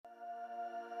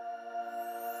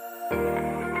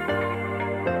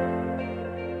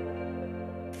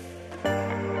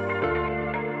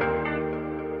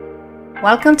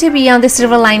Welcome to Beyond the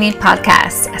Silver Lining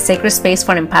podcast, a sacred space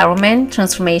for empowerment,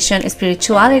 transformation,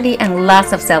 spirituality, and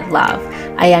lots of self-love.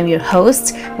 I am your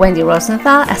host, Wendy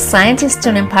Rosenthal, a scientist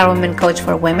and empowerment coach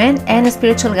for women and a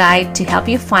spiritual guide to help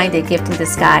you find a gift in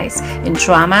disguise in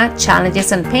trauma,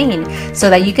 challenges, and pain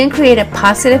so that you can create a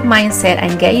positive mindset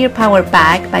and get your power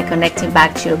back by connecting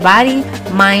back to your body,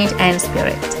 mind, and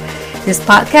spirit. This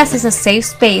podcast is a safe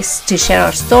space to share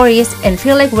our stories and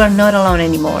feel like we're not alone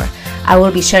anymore. I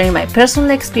will be sharing my personal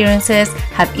experiences,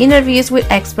 have interviews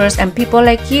with experts and people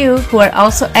like you who are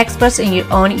also experts in your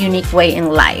own unique way in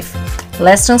life.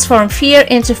 Let's transform fear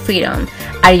into freedom.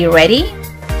 Are you ready?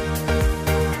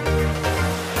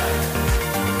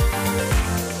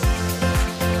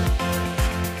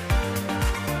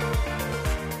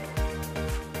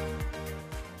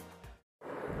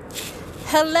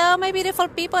 Hello, my beautiful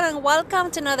people, and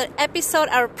welcome to another episode,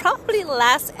 our probably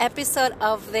last episode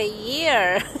of the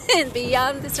year in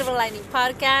Beyond the Silver Lining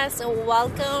podcast.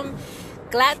 Welcome.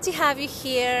 Glad to have you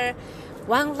here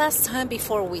one last time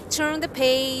before we turn the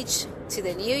page to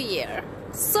the new year.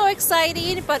 So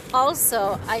exciting, but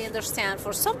also I understand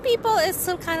for some people it's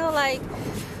still kind of like,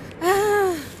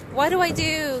 what do I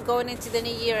do going into the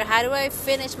new year? How do I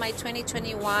finish my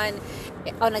 2021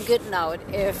 on a good note?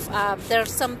 If there are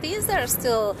some things that are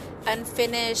still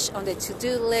unfinished on the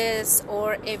to-do list,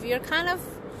 or if you're kind of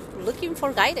looking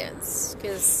for guidance,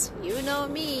 because you know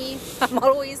me,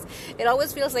 it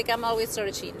always feels like I'm always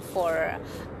searching for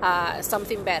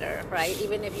something better, right?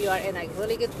 Even if you are in a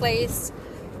really good place,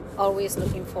 always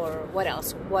looking for what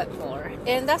else, what more.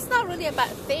 And that's not really a bad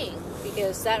thing,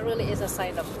 because that really is a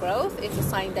sign of growth. It's a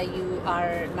sign that you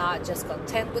are not just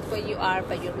content with where you are,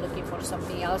 but you're looking for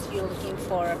something else. You're looking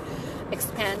for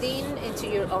expanding into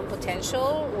your own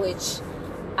potential, which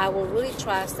I will really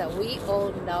trust that we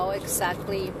all know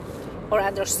exactly or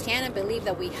understand and believe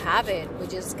that we have it. We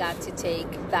just got to take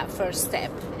that first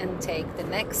step and take the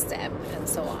next step and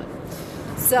so on.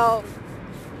 So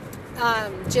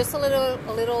just a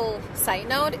little side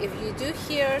note, if you do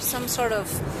hear some sort of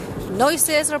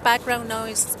noises or background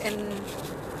noise in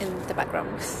the background,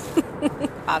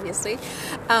 obviously,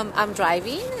 I'm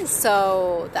driving,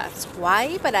 so that's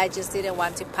why, but I just didn't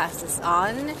want to pass this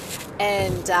on,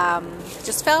 and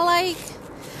just I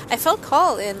felt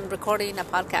called in recording a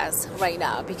podcast right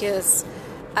now, because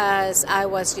as I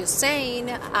was just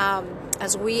saying,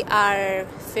 as we are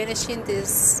finishing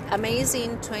this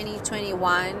amazing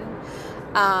 2021,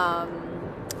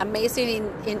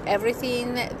 amazing in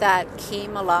everything that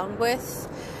came along with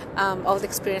all the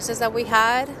experiences that we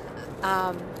had,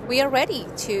 we are ready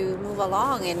to move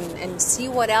along and see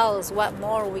what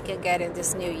more we can get in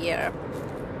this new year.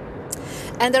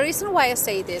 And the reason why I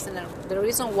say this, and the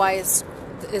reason why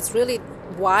it's really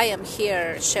why I'm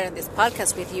here sharing this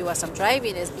podcast with you as I'm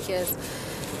driving, is because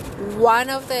one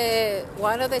of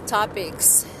the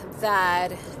topics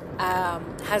that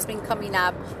has been coming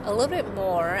up a little bit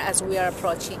more as we are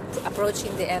approaching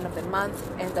the end of the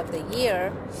month, end of the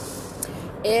year,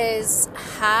 is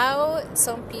how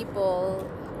some people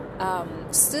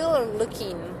still are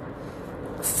looking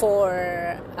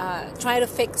for trying to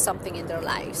fix something in their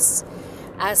lives,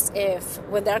 as if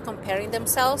when they're comparing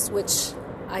themselves, which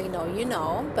I know you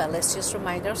know, but let's just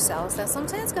remind ourselves that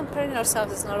sometimes comparing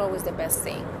ourselves is not always the best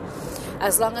thing.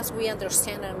 As long as we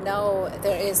understand and know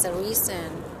there is a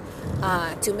reason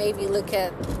to maybe look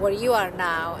at where you are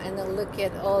now and then look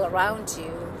at all around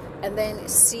you and then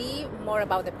see more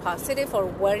about the positive or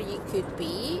where you could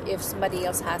be if somebody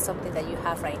else has something that you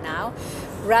have right now,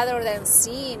 rather than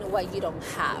seeing what you don't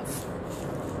have,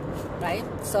 right?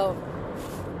 So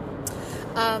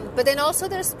but then also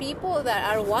there's people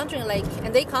that are wondering,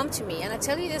 and they come to me, and I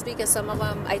tell you this because some of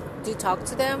them, I do talk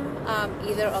to them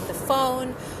either on the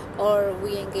phone or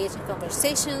we engage in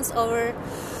conversations over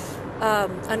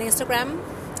on Instagram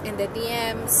in the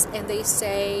DMs, and they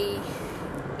say,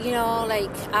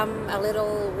 I'm a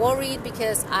little worried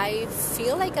because I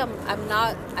feel like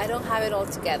I don't have it all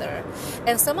together.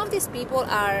 And some of these people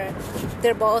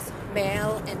they're both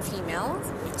male and female,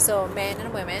 so men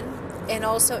and women, and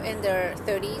also in their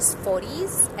 30s,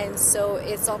 40s. And so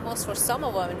it's almost, for some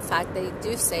of them, in fact, they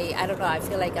do say, I don't know, I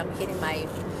feel like I'm hitting my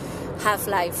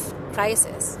half-life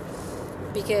crisis,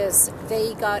 because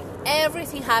they got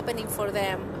everything happening for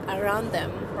them around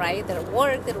them, right? Their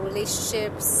work, their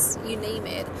relationships, you name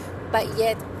it. But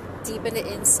yet, deep in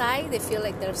the inside, they feel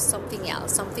like there's something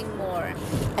else, something more.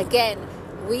 Again,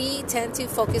 we tend to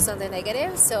focus on the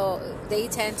negative, so they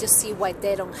tend to see what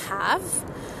they don't have.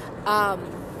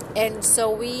 And so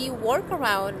we work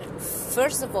around,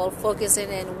 first of all,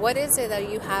 focusing in what is it that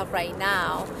you have right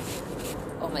now.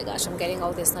 Oh my gosh, I'm getting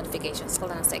all these notifications.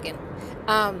 Hold on a second.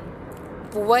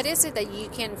 What is it that you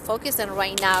can focus on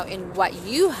right now in what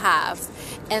you have?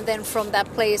 And then from that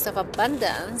place of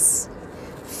abundance,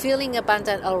 feeling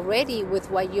abundant already with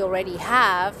what you already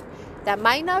have, that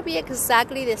might not be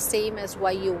exactly the same as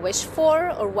what you wish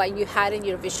for or what you had in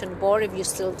your vision board, if you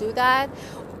still do that.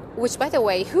 Which, by the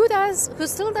way, who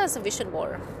still does a vision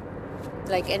board?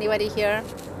 Like, anybody here?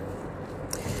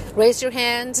 Raise your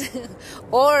hand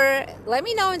or let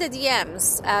me know in the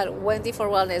DMs at Wendy for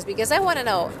Wellness, because I want to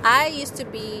know. I used to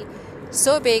be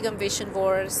so big on vision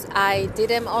boards. I did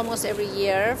them almost every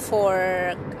year for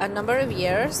a number of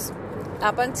years,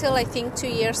 up until I think 2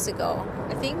 years ago.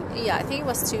 I think it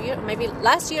was 2 years. Maybe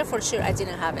last year for sure I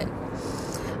didn't have it.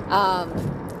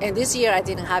 And this year I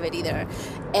didn't have it either.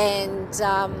 And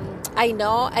I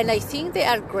know, and I think they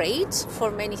are great for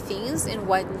many things,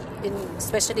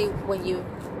 especially when you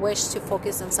wish to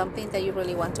focus on something that you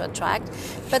really want to attract.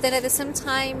 But then at the same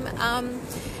time,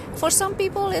 for some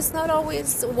people, it's not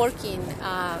always working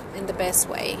in the best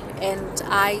way. And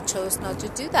I chose not to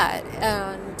do that.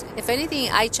 And if anything,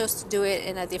 I chose to do it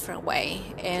in a different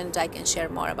way. And I can share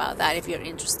more about that if you're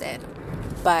interested.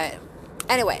 But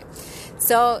anyway,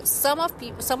 so some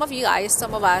of you guys,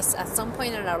 some of us, at some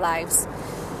point in our lives.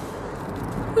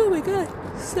 Oh my God,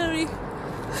 sorry.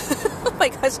 Oh my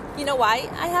gosh, you know why?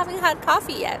 I haven't had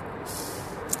coffee yet.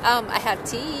 I had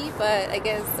tea, but I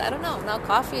guess, I don't know, now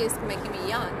coffee is making me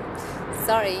yawn.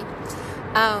 Sorry.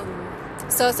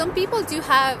 So some people do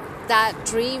have that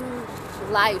dream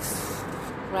life,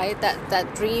 right?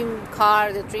 That dream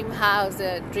car, the dream house,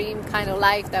 the dream kind of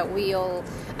life that we all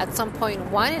at some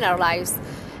point want in our lives.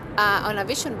 On a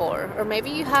vision board, or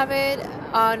maybe you have it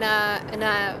in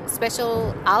a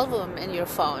special album in your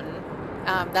phone.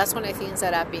 That's one of the things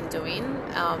that I've been doing.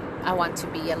 I want to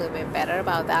be a little bit better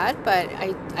about that, but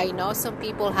I know some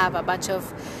people have a bunch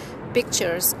of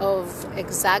pictures of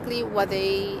exactly what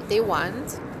they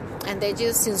want, and they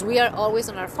just, since we are always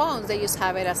on our phones, they just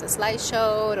have it as a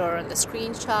slideshow or on the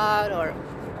screenshot, or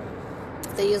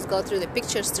they just go through the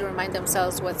pictures to remind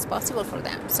themselves what's possible for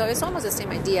them. So it's almost the same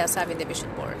idea as having the vision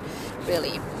board,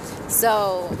 really.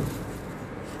 So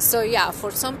yeah,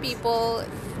 for some people,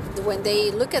 when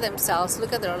they look at themselves,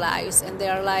 look at their lives, and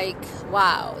they're like,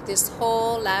 wow, this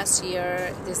whole last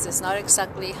year, this is not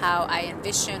exactly how I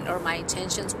envisioned or my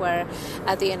intentions were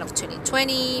at the end of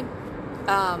 2020.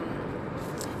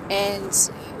 And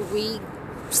we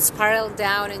spiraled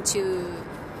down into,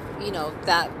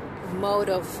 that mode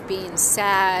of being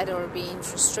sad or being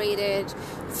frustrated,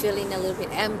 feeling a little bit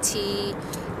empty,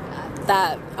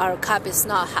 that our cup is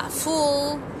not half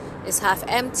full, it's half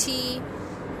empty,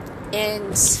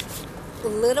 and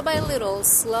little by little,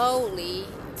 slowly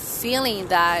feeling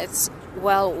that,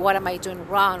 well, what am I doing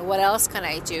wrong? What else can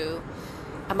I do?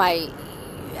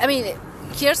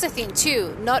 Here's the thing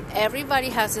too, not everybody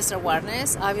has this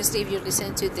awareness. Obviously, if you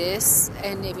listen to this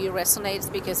and if you resonate, it's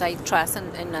because I trust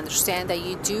and understand that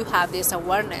you do have this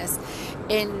awareness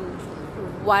in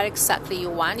what exactly you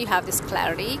want. You have this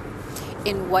clarity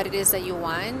in what it is that you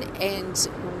want and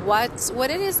what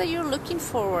it is that you're looking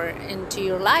for into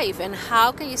your life, and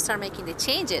how can you start making the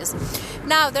changes.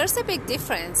 Now, there's a big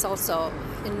difference also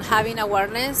in having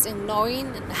awareness and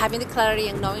having the clarity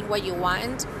and knowing what you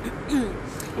want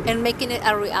and making it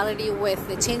a reality with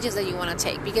the changes that you want to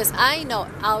take. Because I know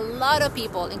a lot of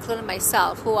people, including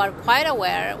myself, who are quite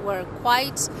aware, were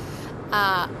quite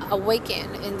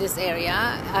awakened in this area,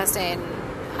 as in,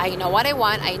 I know what I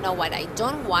want, I know what I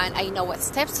don't want, I know what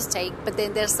steps to take, but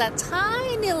then there's that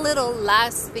tiny little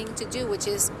last thing to do, which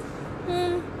is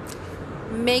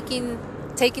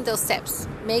taking those steps,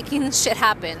 making shit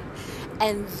happen.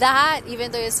 And that,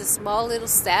 even though it's a small little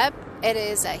step, it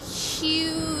is a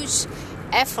huge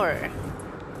effort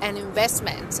and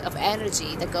investment of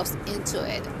energy that goes into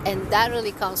it. And that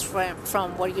really comes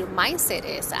from where your mindset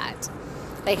is at.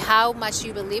 Like how much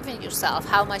you believe in yourself,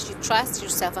 how much you trust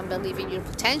yourself and believe in your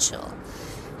potential.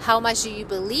 How much do you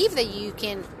believe that you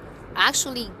can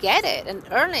actually get it and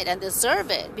earn it and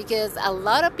deserve it? Because a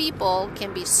lot of people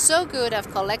can be so good at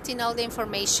collecting all the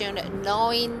information,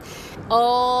 knowing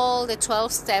all the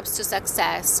 12 steps to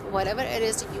success, whatever it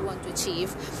is that you want to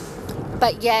achieve.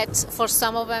 But yet, for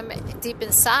some of them, deep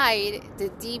inside, the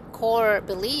deep core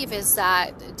belief is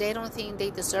that they don't think they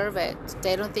deserve it.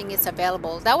 They don't think it's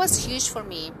available. That was huge for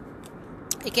me.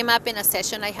 It came up in a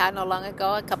session I had not long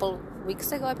ago, a couple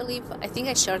weeks ago, I believe. I think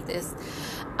I shared this,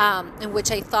 in which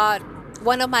I thought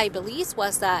one of my beliefs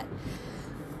was that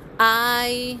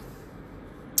I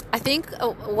I think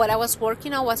what I was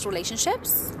working on was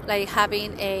relationships, like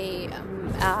having a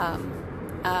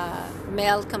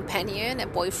male companion, a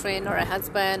boyfriend or a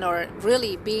husband, or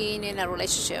really being in a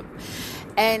relationship.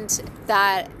 And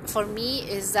that for me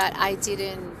is that I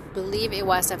didn't believe it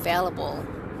was available,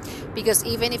 because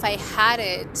even if I had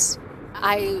it,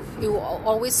 I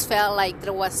always felt like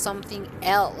there was something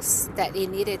else that it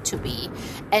needed to be.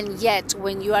 And yet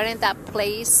when you are in that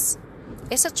place,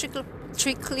 it's a tricky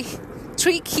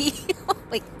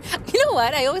like, you know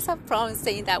what, I always have problems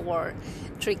saying that word,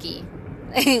 tricky.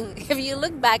 If you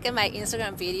look back at my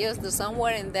Instagram videos, there's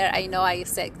somewhere in there I know I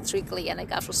said tricky and I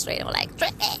got frustrated. I'm like,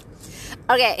 tricky.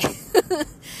 Okay.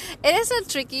 It is a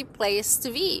tricky place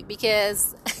to be,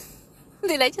 because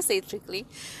did I just say tricky?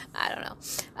 I don't know.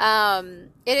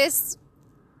 It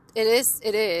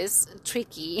is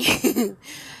tricky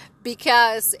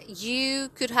because you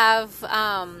could have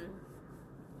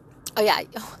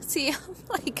see,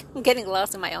 I'm getting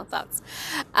lost in my own thoughts.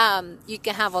 You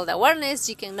can have all the awareness,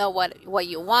 you can know what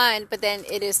you want, but then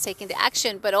it is taking the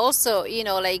action. But also,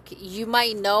 like, you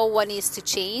might know what needs to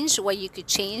change, what you could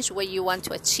change, what you want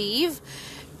to achieve,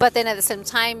 but then at the same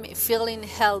time feeling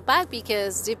held back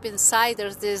because deep inside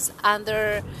there's this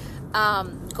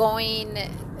going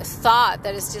thought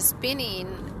that is just spinning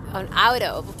on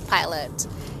autopilot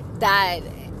that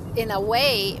in a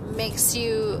way makes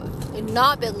you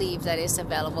not believe that it's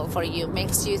available for you,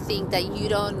 makes you think that you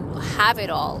don't have it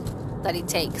all that it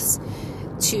takes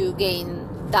to gain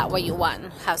that what you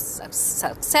want, have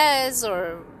success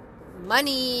or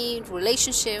money,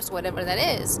 relationships, whatever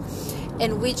that is.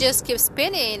 And we just keep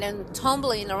spinning and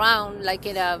tumbling around like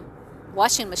in a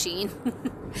washing machine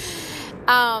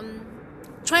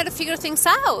trying to figure things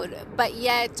out, but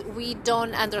yet we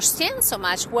don't understand so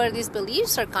much where these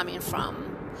beliefs are coming from.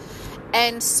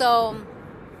 And so,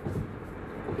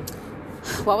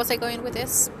 what was I going with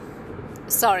this?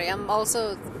 Sorry, I'm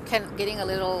also kind of getting a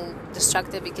little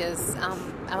distracted because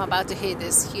I'm about to hit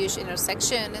this huge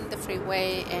intersection in the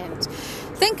freeway, and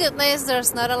thank goodness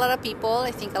there's not a lot of people.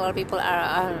 I think a lot of people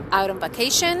are out on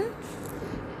vacation.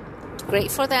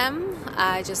 Great for them.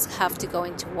 I just have to go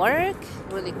into work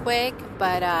really quick,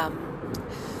 but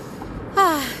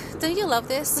don't you love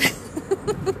this?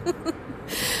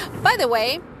 By the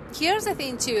way, here's the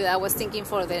thing too that I was thinking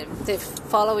for the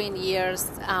following year's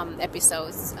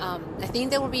episodes. I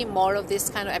think there will be more of this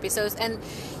kind of episodes. And,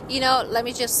 let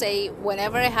me just say,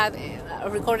 whenever I had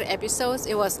recorded episodes,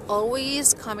 it was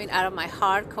always coming out of my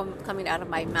heart, coming out of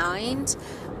my mind.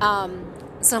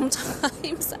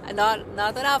 Sometimes, not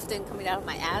that often, coming out of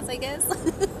my ass, I guess.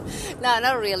 No,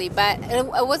 not really, but it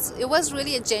was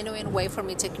really a genuine way for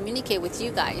me to communicate with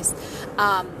you guys.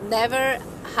 Never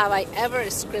have I ever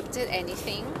scripted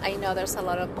anything. I know there's a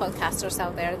lot of podcasters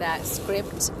out there that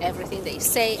script everything they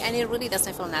say, and it really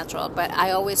doesn't feel natural. But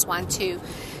I always want to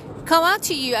come out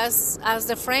to you as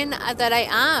the friend that I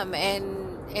am,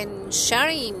 and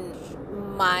sharing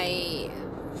my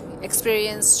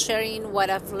experience, sharing what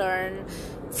I've learned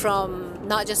from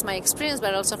not just my experience,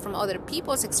 but also from other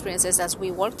people's experiences as we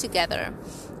work together.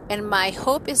 And my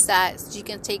hope is that you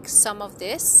can take some of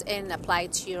this and apply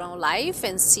it to your own life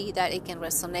and see that it can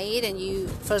resonate. And you,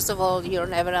 first of all, you're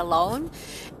never alone.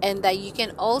 And that you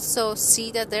can also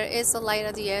see that there is a light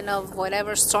at the end of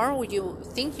whatever storm you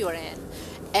think you're in.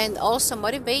 And also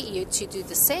motivate you to do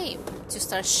the same, to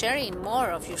start sharing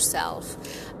more of yourself.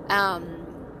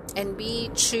 And be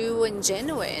true and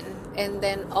genuine. And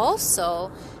then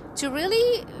also to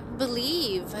really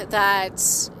believe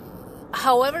that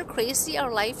however crazy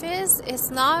our life is, it's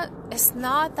not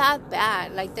that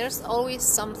bad. Like, there's always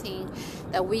something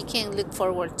that we can look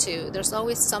forward to. There's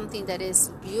always something that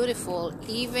is beautiful,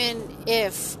 even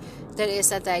if there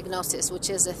is a diagnosis, which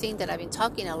is the thing that I've been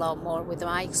talking a lot more with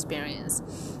my experience.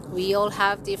 We all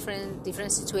have different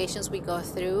situations we go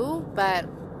through, but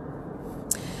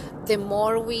the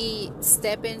more we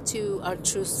step into our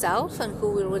true self and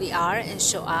who we really are and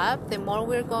show up, the more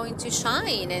we're going to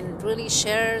shine and really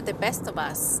share the best of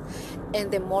us.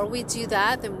 And the more we do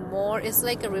that, the more it's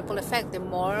like a ripple effect. The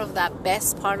more of that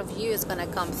best part of you is going to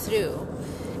come through.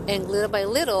 And little by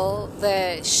little,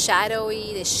 the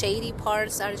shadowy, the shady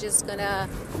parts are just going to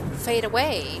fade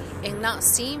away and not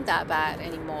seem that bad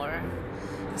anymore.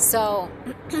 So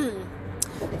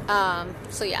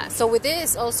So with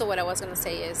this, also what I was going to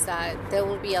say is that there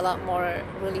will be a lot more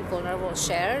really vulnerable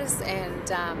shares,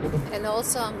 and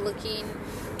also I'm looking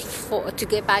to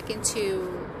get back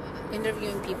into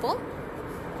interviewing people.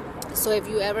 So if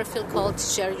you ever feel called to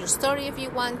share your story, if you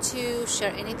want to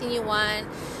share anything you want,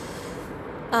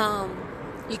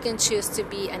 You can choose to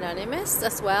be anonymous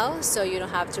as well, so you don't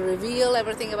have to reveal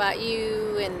everything about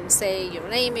you and say your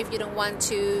name if you don't want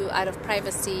to, out of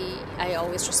privacy. I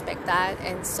always respect that.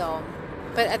 And so,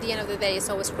 but at the end of the day, it's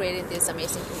always creating this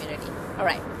amazing community. All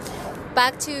right,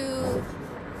 back to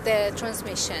the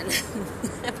transmission.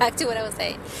 Back to what I was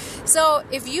saying. So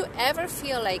if you ever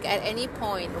feel like at any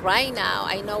point right now,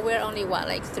 I know we're only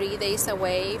 3 days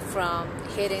away from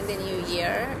hitting the new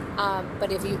year,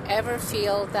 but if you ever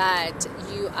feel that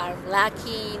you are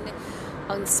lacking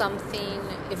on something,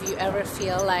 if you ever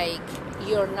feel like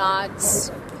you're not,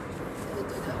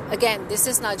 again, this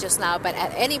is not just now, but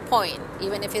at any point,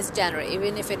 even if it's January,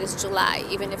 even if it is July,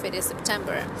 even if it is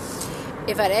September,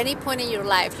 if at any point in your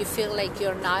life you feel like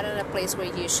you're not in a place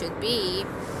where you should be,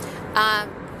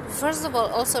 first of all,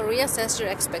 also reassess your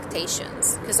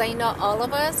expectations. Because I know all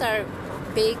of us are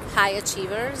big, high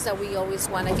achievers, that we always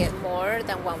want to get more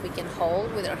than what we can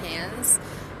hold with our hands,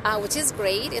 which is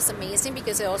great. It's amazing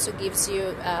because it also gives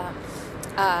you,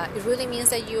 it really means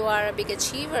that you are a big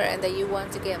achiever and that you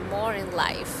want to get more in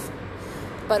life.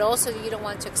 But also you don't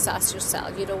want to exhaust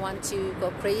yourself. You don't want to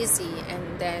go crazy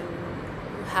and then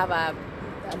have a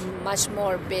much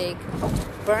more big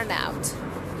burnout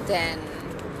than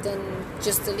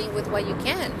just dealing with what you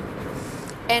can.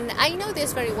 And I know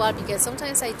this very well because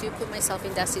sometimes I do put myself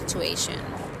in that situation,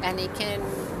 and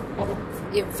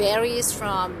it varies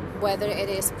from whether it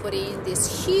is putting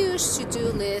this huge to-do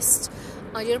list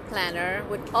on your planner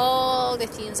with all the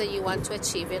things that you want to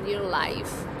achieve in your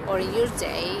life or in your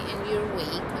day, in your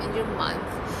week, in your month.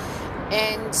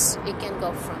 And it can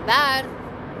go from that.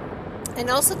 And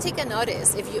also take a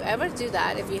notice, if you ever do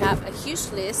that, if you have a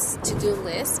huge list, to-do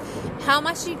list, how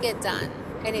much you get done.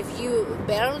 And if you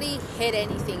barely hit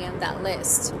anything on that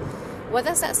list, what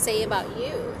does that say about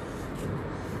you?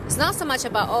 It's not so much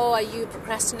about, are you a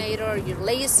procrastinator or you're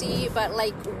lazy, but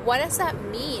what does that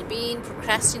mean, being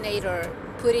procrastinator,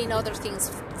 putting other things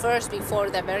first before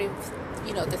the very,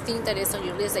 the thing that is on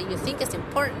your list that you think is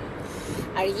important?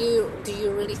 Do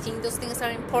you really think those things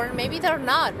are important? Maybe they're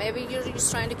not. Maybe you're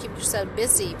just trying to keep yourself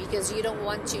busy because you don't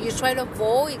want to. You try to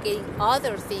avoid getting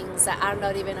other things that are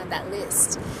not even on that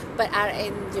list, but are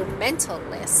in your mental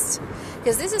list.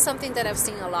 Because this is something that I've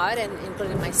seen a lot, and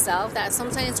including myself, that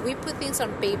sometimes we put things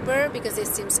on paper because it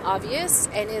seems obvious,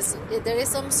 and there is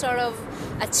some sort of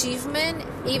achievement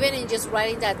even in just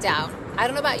writing that down. I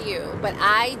don't know about you, but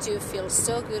I do feel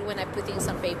so good when I put things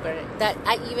on paper that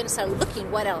I even start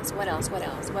looking, what else can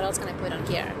I put on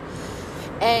here?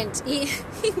 And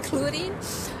including,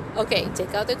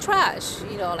 take out the trash,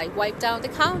 wipe down the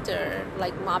counter,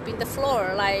 mopping the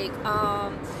floor,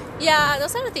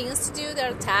 those are things to do.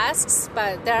 They're tasks,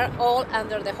 but they're all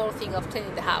under the whole thing of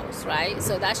cleaning the house, right?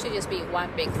 So that should just be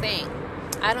one big thing.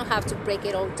 I don't have to break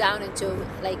it all down into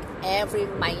every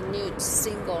minute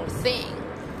single thing.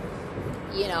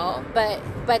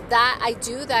 But that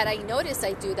I notice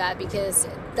I do that because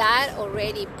that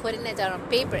already putting it down on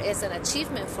paper is an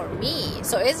achievement for me.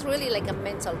 So it's really like a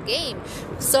mental game.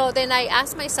 So then I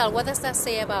ask myself, what does that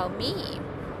say about me?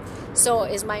 So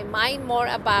is my mind more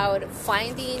about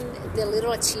finding the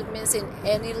little achievements in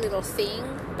any little thing,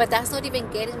 but that's not even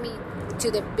getting me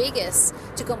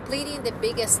to completing the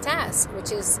biggest task,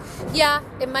 which is,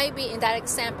 it might be in that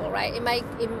example, right? It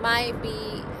might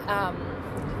be,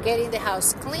 getting the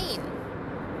house clean.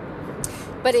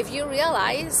 But if you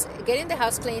realize getting the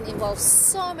house clean involves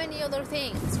so many other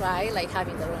things, right? Like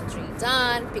having the laundry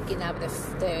done, picking up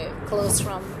the clothes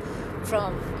from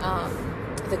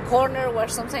the corner where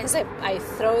sometimes I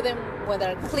throw them when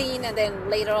they're clean, and then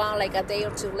later on, a day or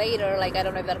two later, I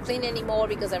don't know if they're clean anymore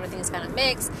because everything's kind of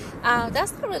mixed.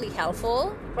 That's not really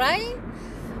helpful, right?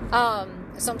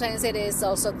 Sometimes it is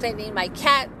also cleaning my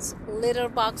cat's litter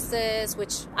boxes,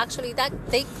 which actually that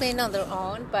they clean on their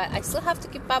own, but I still have to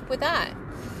keep up with that.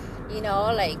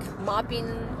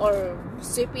 Mopping or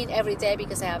sweeping every day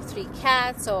because I have 3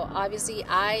 cats. So obviously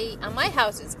my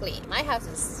house is clean. My house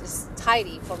is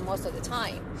tidy for most of the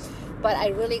time, but I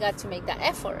really got to make that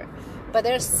effort. But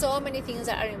there's so many things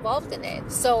that are involved in it.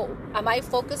 So am I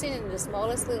focusing in the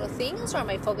smallest little things, or am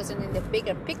I focusing in the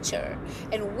bigger picture?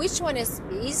 And which one is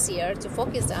easier to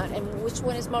focus on, and which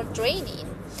one is more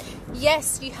draining?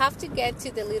 Yes, you have to get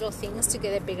to the little things to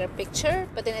get a bigger picture,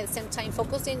 but then at the same time,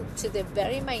 focusing to the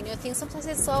very minute things, sometimes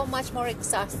it's so much more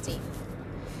exhausting.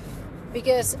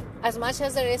 Because as much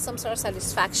as there is some sort of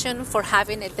satisfaction for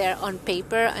having it there on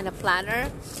paper and a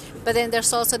planner, but then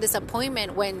there's also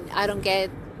disappointment when I don't get,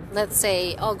 let's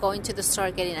say, going to the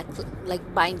store, getting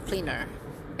buying cleaner,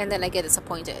 and then I get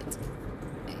disappointed,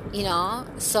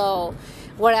 So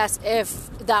Whereas if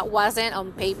that wasn't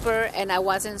on paper and I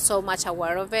wasn't so much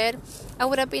aware of it, I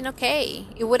would have been okay.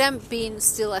 It wouldn't have been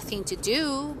still a thing to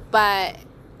do, but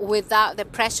without the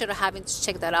pressure of having to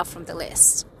check that off from the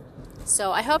list.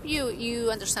 So I hope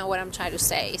you understand what I'm trying to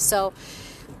say. So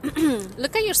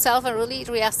look at yourself and really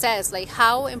reassess, like,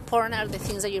 how important are the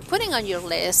things that you're putting on your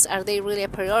list? Are they really a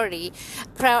priority?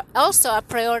 Also, a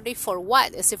priority for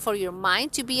what? Is it for your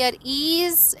mind to be at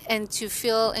ease and to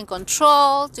feel in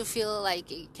control, to feel like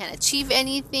you can achieve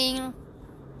anything,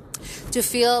 to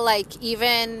feel like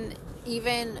even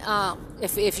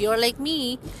if you're like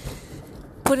me,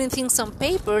 putting things on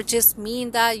paper just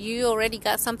mean that you already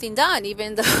got something done,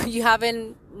 even though you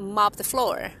haven't mopped the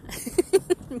floor.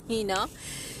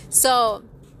 So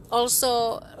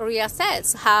also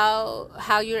reassess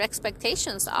how your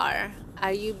expectations are.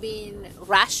 Are you being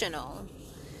rational?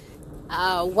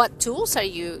 What tools are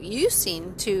you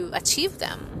using to achieve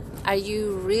them? Are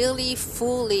you really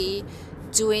fully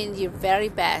doing your very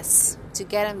best to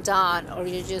get them done, or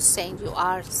you're just saying you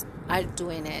are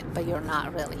doing it, but you're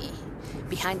not really?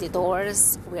 Behind the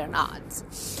doors, we are not.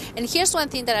 And here's one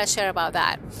thing that I share about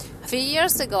that. A few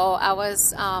years ago, I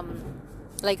was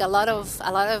like a lot of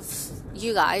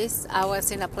you guys, I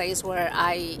was in a place where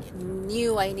I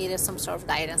knew I needed some sort of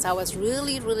guidance. I was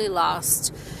really, really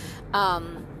lost.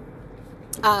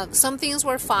 Some things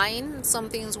were fine, some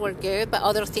things were good, but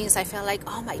other things I felt like,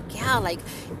 oh my God, like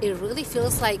it really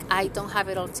feels like I don't have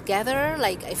it all together.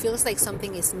 Like it feels like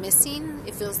something is missing.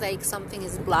 It feels like something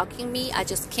is blocking me. I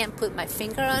just can't put my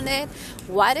finger on it.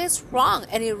 What is wrong?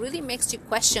 And it really makes you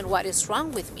question what is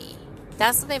wrong with me.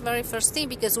 That's the very first thing,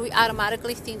 because we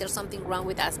automatically think there's something wrong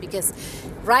with us, because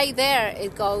right there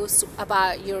it goes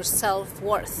about your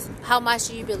self-worth. How much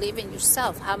do you believe in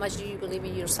yourself? How much do you believe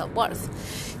in your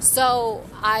self-worth? So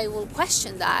I will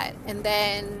question that, and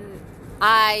then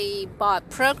I bought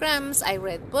programs, I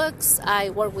read books, I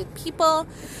work with people.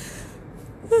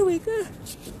 Oh my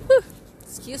gosh.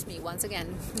 Excuse me once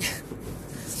again.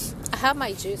 I have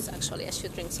my juice, actually. I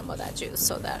should drink some of that juice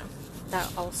so that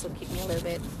also keep me a little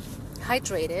bit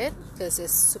hydrated, because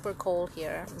it's super cold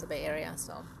here in the Bay Area.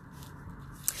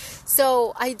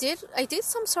 So I did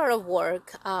some sort of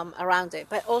work around it,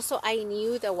 but also I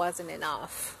knew that wasn't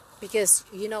enough, because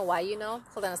you know why?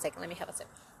 Hold on a second, let me have a sip.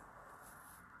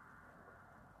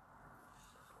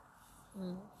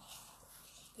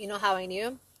 You know how I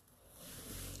knew?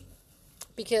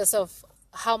 Because of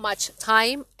how much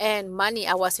time and money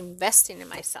I was investing in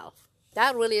myself.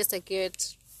 That really is a good,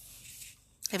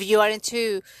 if you are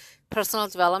into personal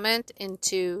development,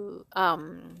 into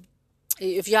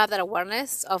if you have that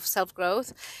awareness of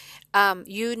self-growth,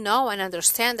 you know and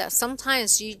understand that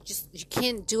sometimes you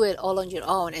can't do it all on your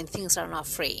own, and things are not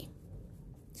free.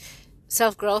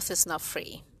 Self-growth is not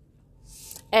free,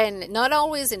 and not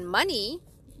always in money,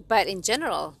 but in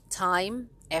general, time,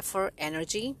 effort,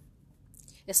 energy.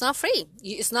 It's not free.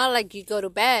 It's not like you go to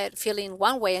bed feeling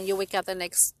one way and you wake up the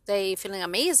next day feeling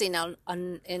amazing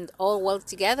and all well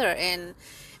together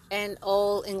and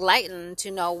all enlightened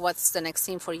to know what's the next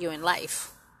thing for you in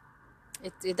life.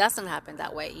 It doesn't happen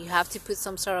that way. You have to put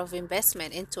some sort of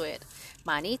investment into it.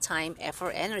 Money, time,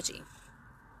 effort, energy.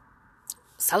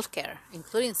 Self-care,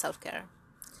 including self-care.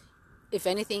 If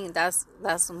anything, that's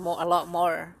a lot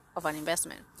more of an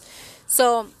investment.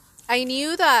 So I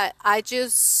knew that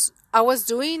I was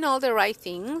doing all the right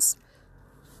things,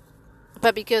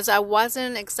 but because I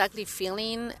wasn't exactly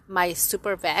feeling my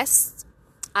super best,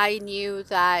 I knew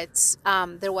that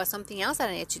there was something else that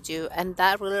I needed to do, and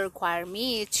that really required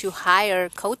me to hire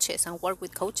coaches and work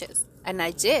with coaches. And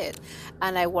I did.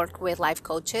 And I worked with life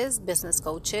coaches, business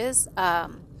coaches,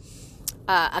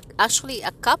 actually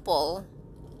a couple.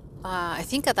 I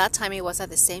think at that time it was at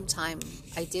the same time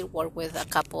I did work with a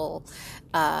couple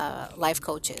life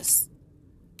coaches.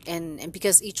 And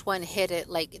because each one hit it,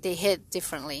 like they hit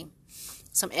differently,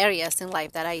 some areas in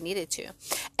life that I needed to.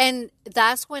 And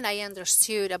that's when I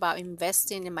understood about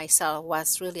investing in myself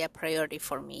was really a priority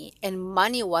for me. And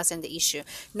money wasn't the issue.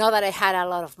 Not that I had a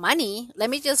lot of money. Let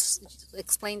me just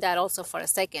explain that also for a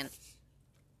second.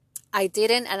 I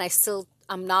didn't, and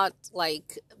I'm not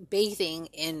like bathing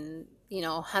in,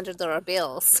 $100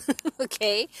 bills.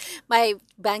 Okay. My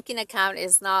banking account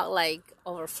is not like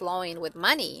overflowing with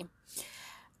money.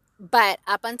 But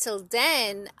up until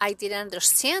then, I didn't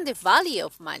understand the value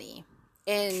of money,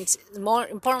 and more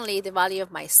importantly, the value of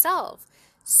myself.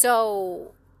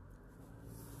 So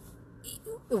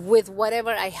with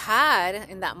whatever I had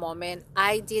in that moment,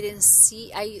 I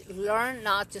learned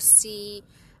not to see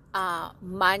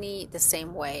money the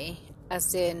same way.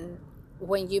 As in,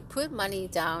 when you put money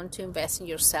down to invest in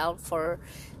yourself for,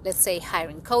 let's say,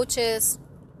 hiring coaches,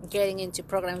 getting into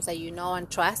programs that you know and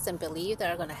trust and believe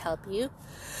that are going to help you.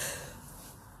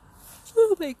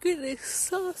 Oh my goodness,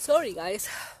 so sorry guys.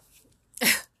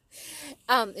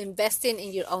 Investing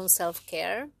in your own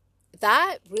self-care,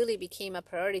 that really became a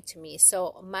priority to me.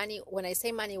 So money, when I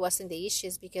say money wasn't the issue,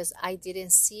 is because I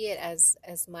didn't see it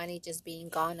as money just being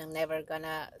gone and never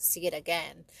gonna see it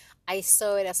again. I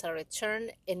saw it as a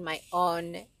return in my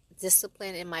own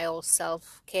discipline, in my own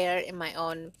self-care, in my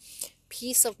own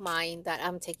peace of mind that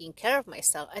I'm taking care of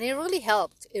myself. And it really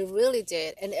helped. It really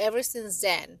did. And ever since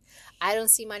then, I don't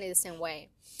see money the same way.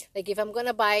 Like if I'm going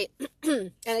to buy,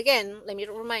 and again, let me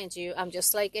remind you, I'm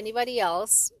just like anybody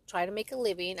else trying to make a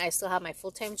living. I still have my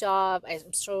full-time job.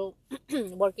 I'm still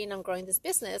working on growing this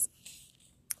business.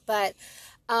 But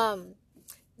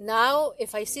now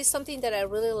if I see something that I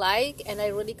really like and I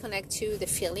really connect to the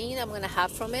feeling I'm going to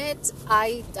have from it,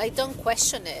 I don't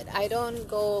question it. I don't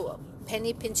go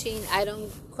penny pinching. I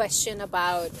don't question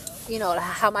about,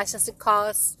 how much does it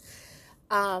cost.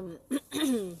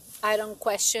 I don't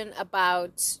question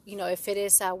about, if it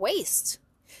is a waste.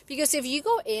 Because if you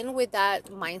go in with that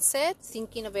mindset,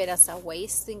 thinking of it as a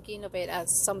waste, thinking of it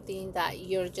as something that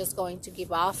you're just going to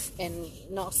give off and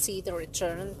not see the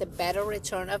return, the better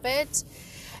return of it,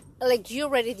 like you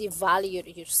already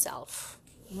devalued yourself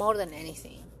more than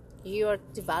anything. You are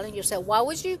devaluing yourself. Why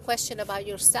would you question about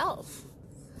yourself?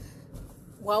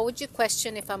 Why would you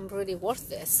question if I'm really worth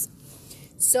this?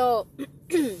 So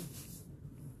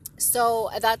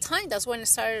at that time, that's when I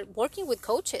started working with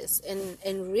coaches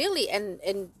and really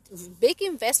and big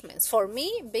investments. For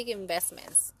me, big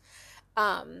investments,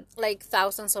 like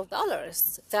thousands of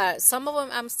dollars that some of them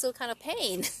I'm still kind of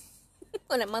paying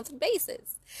on a monthly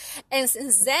basis. And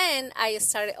since then, I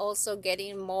started also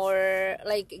getting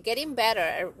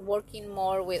better, working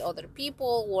more with other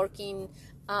people, getting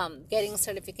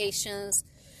certifications.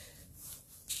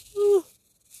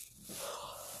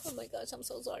 Oh my gosh, I'm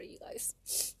so sorry, you guys.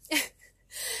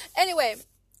 Anyway,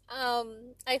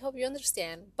 I hope you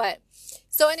understand. But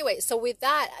so with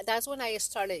that's when I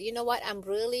started, you know what, I'm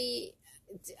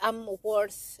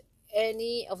worth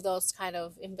any of those kind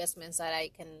of investments that I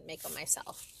can make on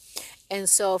myself. And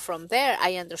so from there,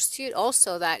 I understood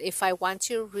also that if I want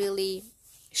to really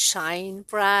shine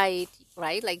bright,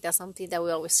 right? Like that's something that we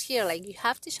always hear, like you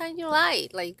have to shine your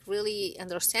light, like really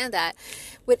understand that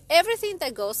with everything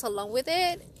that goes along with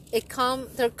it,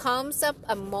 there comes up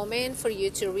a moment for you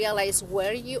to realize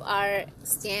where you are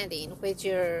standing with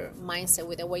your mindset,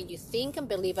 with the way you think and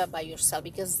believe about yourself,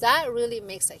 because that really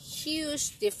makes a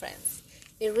huge difference.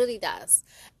 It really does.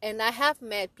 And I have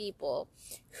met people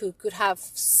who could have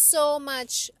so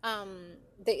much,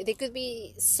 they could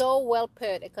be so well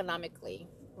put economically,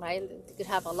 right? They could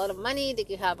have a lot of money, they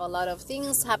could have a lot of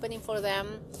things happening for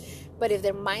them. But if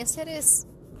their mindset is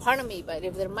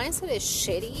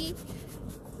shitty,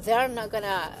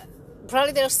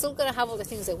 they're still gonna have all the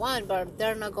things they want, but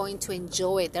they're not going to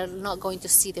enjoy it. They're not going to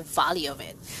see the value of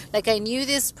it. Like I knew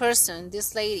this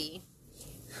lady,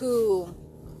 who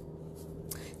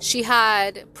she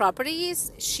had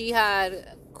properties, she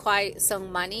had quite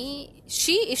some money.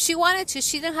 If she wanted to,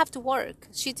 she didn't have to work.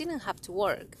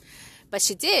 But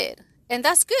she did. And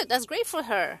that's good. That's great for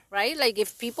her, right? Like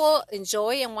if people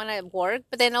enjoy and want to work,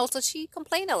 but then also she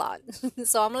complained a lot.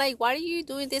 So I'm like, why are you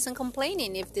doing this and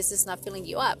complaining if this is not filling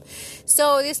you up?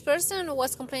 So this person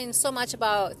was complaining so much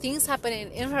about things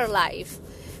happening in her life,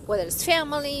 whether it's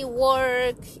family,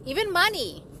 work, even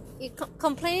money.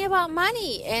 Complaining about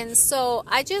money. And so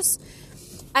I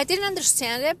didn't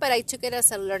understand it, but I took it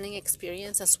as a learning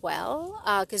experience as well,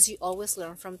 because you always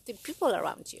learn from the people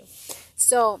around you.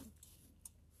 So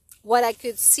what I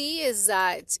could see is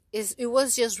that it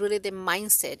was just really the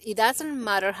mindset. It doesn't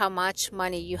matter how much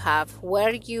money you have,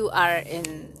 where you are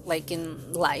in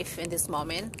life in this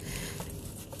moment.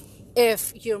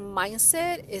 If your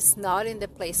mindset is not in the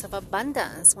place of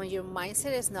abundance, when your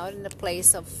mindset is not in the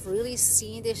place of really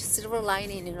seeing the silver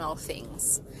lining in all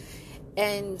things,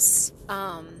 and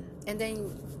then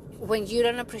when you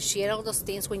don't appreciate all those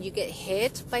things, when you get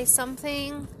hit by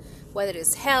something, whether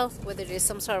it's health, whether it is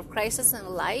some sort of crisis in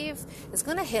life, it's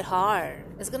going to hit hard.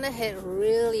 It's going to hit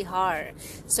really hard.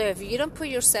 So if you don't put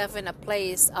yourself in a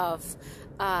place of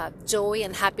joy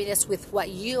and happiness with what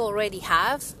you already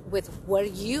have, with where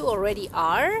you already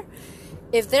are,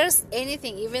 if there's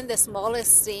anything, even the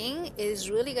smallest thing, it is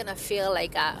really going to feel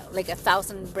like a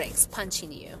 1,000 bricks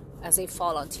punching you as they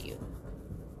fall onto you.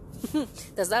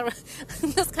 That's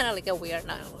kind of like a weird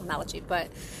analogy, but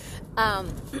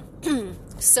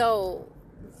so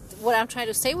what I'm trying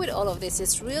to say with all of this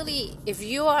is really, if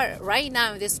you are right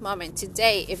now in this moment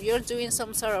today, if you're doing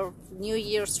some sort of New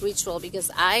Year's ritual,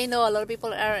 because I know a lot of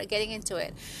people are getting into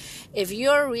it, if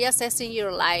you're reassessing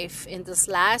your life in this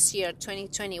last year,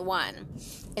 2021,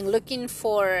 and looking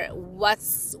for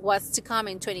what's to come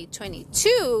in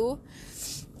 2022,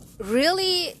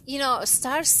 really,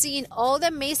 start seeing all the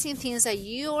amazing things that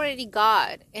you already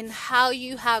got and how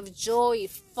you have joy,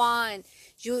 fun.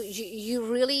 You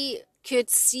really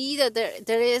could see that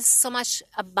there is so much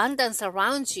abundance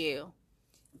around you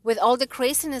with all the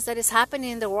craziness that is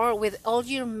happening in the world, with all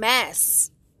your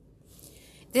mess.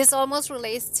 This almost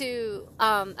relates to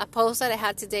a post that I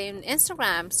had today on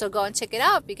Instagram. So go and check it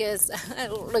out, because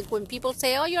like when people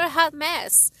say, oh, you're a hot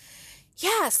mess.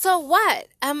 Yeah, so what?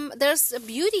 There's a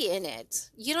beauty in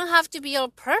it. You don't have to be all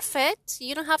perfect.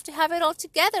 You don't have to have it all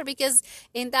together, because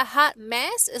in the hot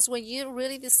mess is when you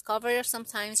really discover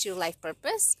sometimes your life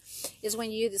purpose. Is when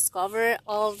you discover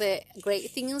all the great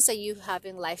things that you have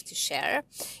in life to share.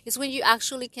 It's when you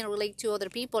actually can relate to other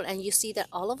people and you see that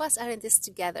all of us are in this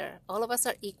together. All of us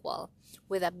are equal,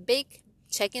 with a big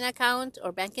checking account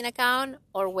or banking account,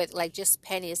 or with like just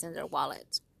pennies in their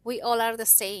wallet. We all are the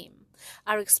same.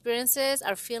 Our experiences,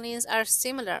 our feelings are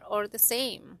similar or the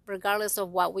same, regardless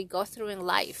of what we go through in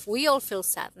life. We all feel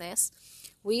sadness.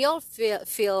 We all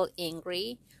feel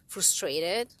angry,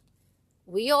 frustrated.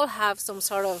 We all have some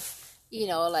sort of,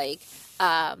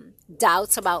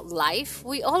 doubts about life.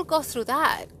 We all go through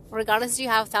that, regardless if you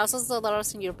have thousands of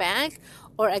dollars in your bank,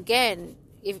 or again,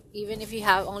 even if you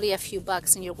have only a few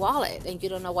bucks in your wallet and you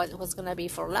don't know what's going to be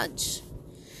for lunch.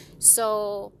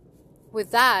 So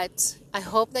with that, I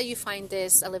hope that you find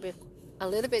this a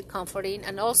little bit comforting,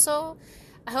 and also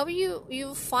I hope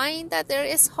you find that there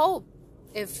is hope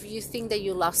if you think that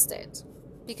you lost it,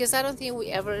 because I don't think we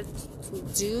ever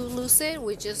do lose it.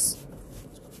 We just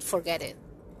forget it.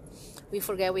 We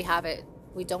forget we have it.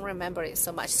 We don't remember it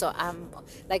so much. So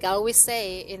like I always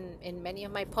say in many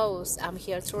of my posts, I'm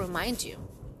here to remind you.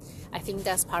 I think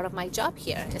that's part of my job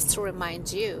here, is to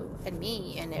remind you and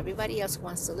me and everybody else who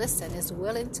wants to listen, is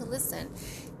willing to listen,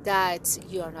 that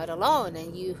you are not alone,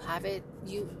 and you have it.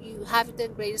 You have the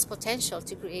greatest potential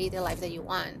to create the life that you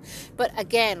want. But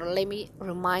again, let me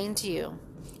remind you,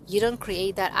 you don't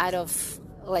create that out of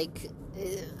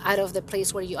the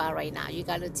place where you are right now. You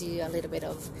got to do a little bit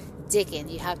of digging.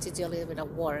 You have to do a little bit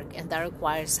of work, and that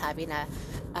requires having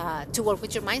to work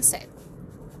with your mindset.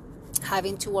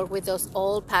 Having to work with those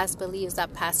old past beliefs,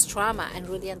 that past trauma, and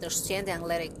really understand it and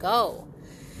let it go.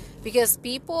 Because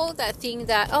people that think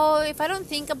that, oh, if I don't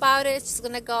think about it, it's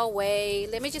going to go away.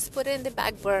 Let me just put it in the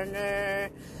back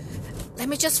burner. Let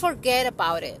me just forget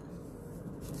about it.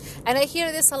 And I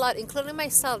hear this a lot, including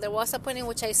myself. There was a point in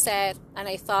which I said, and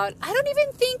I thought, I don't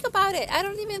even think about it. I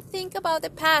don't even think about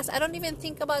the past. I don't even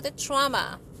think about the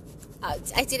trauma.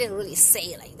 I didn't really say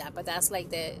it like that, but that's like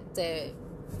the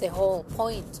whole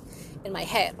point in my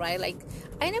head, right? Like,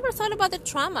 I never thought about the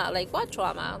trauma. Like, what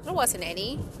trauma? There wasn't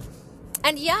any.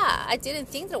 And yeah, I didn't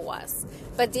think there was.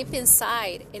 But deep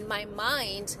inside, in my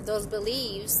mind, those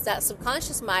beliefs, that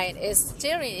subconscious mind is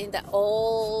steering in the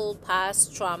old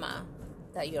past trauma.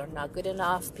 That you're not good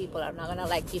enough, people are not going to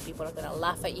like you, people are going to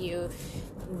laugh at you,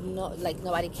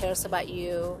 nobody cares about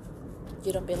you,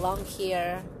 you don't belong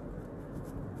here.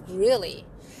 Really.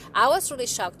 I was really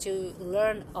shocked to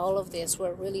learn all of this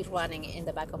were really running in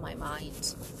the back of my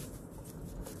mind.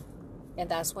 And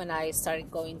that's when I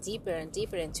started going deeper and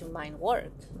deeper into mind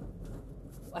work,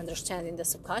 understanding the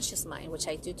subconscious mind, which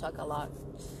I do talk a lot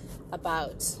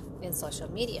about in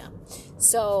social media.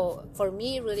 So for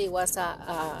me, it really was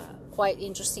a quite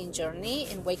interesting journey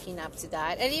in waking up to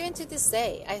that. And even to this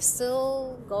day, I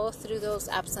still go through those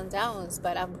ups and downs,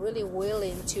 but I'm really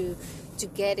willing to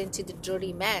get into the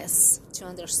dirty mess to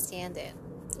understand it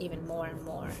even more and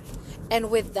more.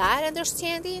 And with that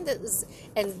understanding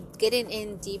and getting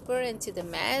in deeper into the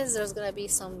mess, there's going to be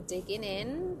some digging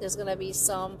in. There's going to be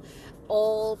some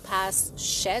old past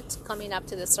shit coming up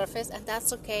to the surface, and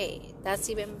that's okay. That's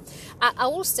even, I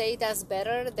will say that's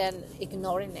better than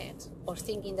ignoring it or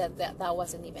thinking that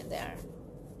wasn't even there.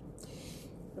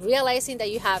 Realizing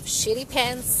that you have shitty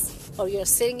pants or you're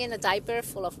sitting in a diaper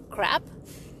full of crap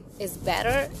is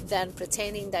better than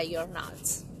pretending that you're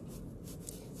not.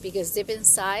 Because deep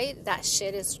inside, that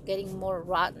shit is getting more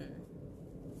rotten.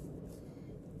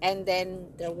 And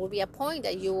then there will be a point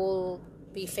that you will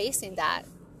be facing that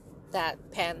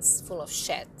pants full of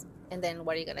shit. And then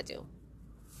what are you going to do?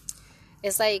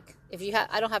 It's like, if you have,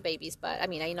 I don't have babies, but I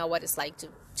mean, I know what it's like to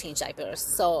change diapers.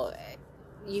 So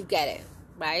you get it,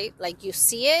 right? Like, you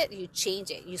see it, you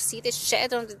change it. You see the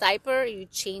shit on the diaper, you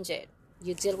change it.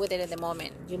 You deal with it in the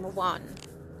moment. You move on.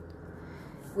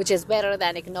 which is better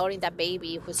than ignoring that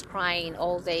baby who's crying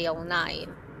all day, all night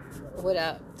with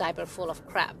a diaper full of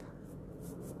crap.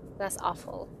 That's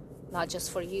awful, not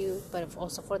just for you, but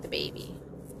also for the baby.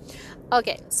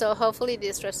 Okay, so hopefully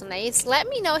this resonates. Let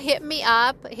me know. Hit me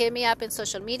up in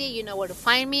social media. You know where to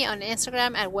find me on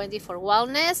Instagram at Wendy for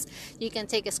Wellness. You can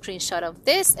take a screenshot of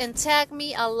this and tag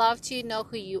me. I'd love to know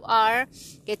who you are,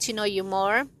 get to know you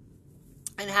more,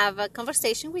 and have a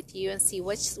conversation with you and see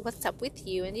what's up with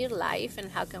you in your life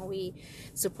and how can we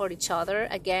support each other.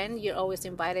 Again, you're always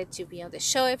invited to be on the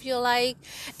show if you like.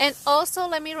 And also,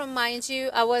 let me remind you,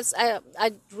 I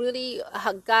really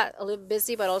got a little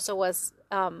busy, but also was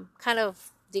kind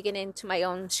of digging into my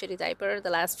own shitty diaper the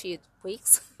last few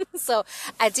weeks. So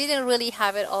I didn't really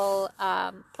have it all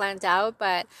planned out,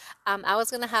 but I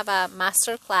was going to have a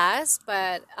master class,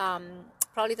 but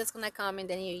probably that's going to come in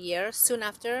the new year, soon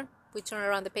after we turn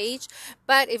around the page.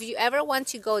 But if you ever want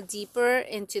to go deeper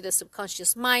into the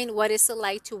subconscious mind, what is it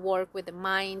like to work with the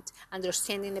mind,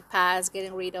 understanding the past,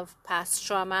 getting rid of past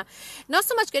trauma, not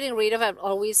so much getting rid of it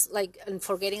always like and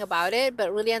forgetting about it,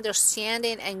 but really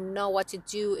understanding and know what to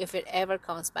do if it ever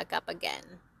comes back up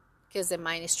again, because the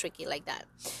mind is tricky like that.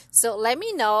 So let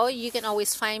me know. You can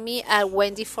always find me at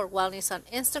Wendy for Wellness on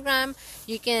Instagram.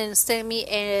 You can send me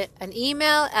an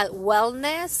email at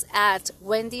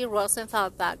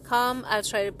wellness@wendyrosenthal.com. I'll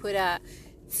try to put a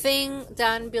thing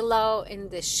down below in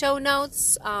the show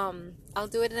notes. I'll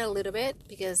do it in a little bit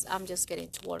because I'm just getting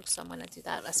to work, so I'm going to do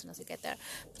that as soon as I get there.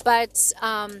 But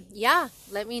yeah,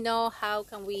 let me know how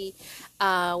can we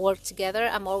work together.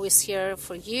 I'm always here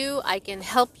for you. I can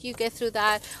help you get through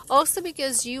that. Also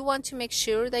because you want to make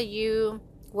sure that you,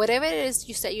 whatever it is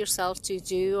you set yourself to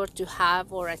do or to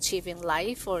have or achieve in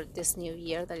life or this new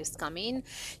year that is coming,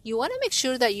 you want to make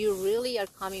sure that you really are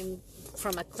coming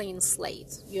from a clean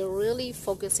slate. You're really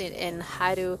focusing on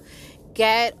how to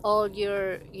get all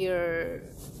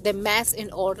the mess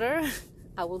in order,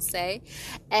 I will say,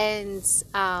 and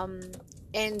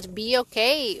be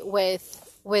okay with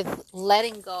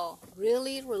letting go,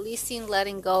 really releasing,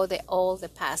 letting go all the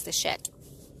past, the shit.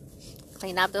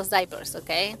 Clean up those diapers,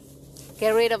 okay?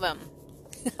 Get rid of them.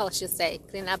 I should say,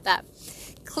 clean up that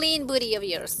clean booty of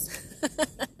yours.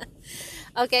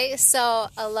 Okay, so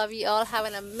I love you all. Have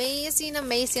an amazing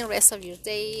rest of your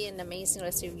day, an amazing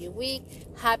rest of your week.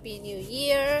 Happy New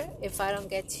Year if I don't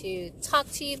get to talk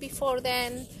to you before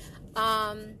then.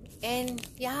 And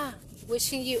yeah,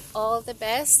 wishing you all the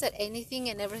best, that anything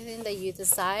and everything that you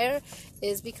desire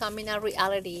is becoming a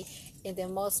reality in the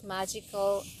most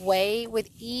magical way, with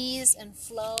ease and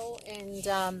flow, and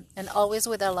always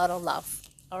with a lot of love.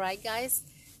 All right, guys?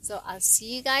 So I'll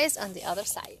see you guys on the other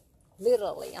side.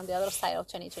 Literally on the other side of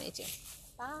 2022.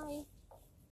 Bye.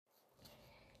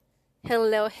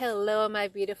 Hello, my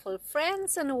beautiful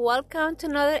friends, and welcome to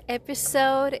another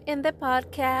episode in the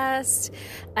podcast.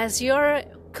 As you're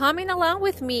coming along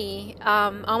with me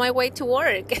on my way to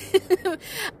work,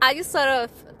 I just sort of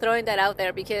throwing that out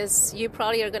there because you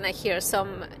probably are going to hear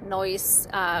some noise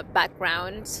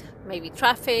background, maybe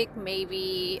traffic,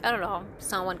 maybe, I don't know,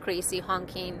 someone crazy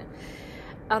honking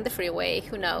on the freeway,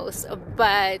 who knows,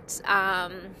 but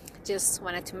just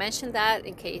wanted to mention that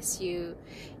in case you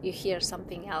hear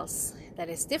something else that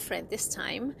is different this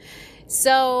time.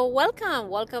 So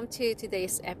welcome to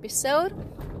today's episode.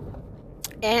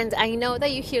 And I know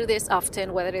that you hear this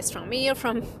often, whether it's from me or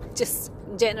from just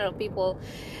general people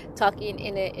talking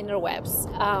in the interwebs.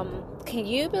 Can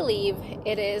you believe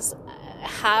it is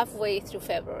halfway through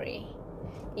February?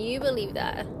 Can you believe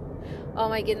that? Oh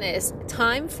my goodness,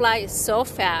 time flies so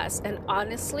fast. And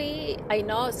honestly, I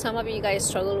know some of you guys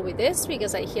struggle with this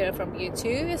because I hear it from you too.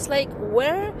 It's like,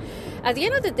 where, at the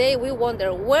end of the day, we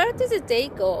wonder, where did the day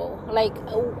go? Like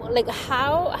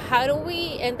how do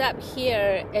we end up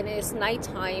here and it's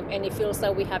nighttime and it feels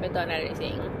like we haven't done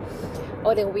anything?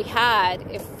 Or that we had,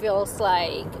 it feels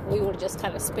like we were just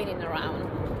kind of spinning around.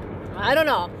 I don't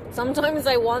know. Sometimes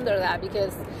I wonder that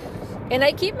and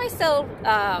I keep myself,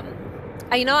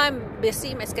 I know I'm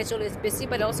busy, my schedule is busy,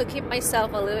 but I also keep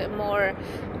myself a little bit more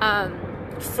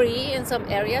free in some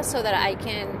areas so that I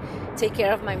can take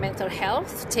care of my mental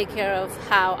health, take care of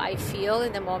how I feel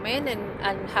in the moment,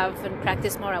 and have and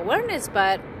practice more awareness.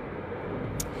 But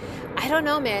I don't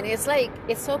know, man, it's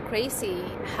so crazy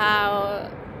how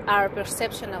our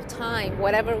perception of time,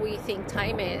 whatever we think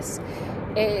time is,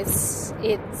 it's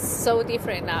so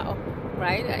different now,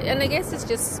 right? And I guess that's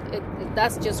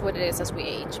just what it is as we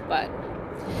age. But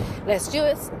let's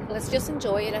just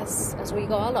enjoy it as we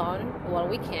go along while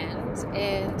we can.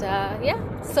 And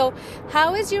so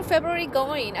how is your February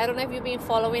going? I don't know if you've been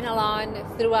following along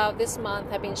throughout this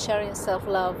month. I've been sharing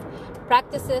self-love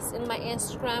practices in my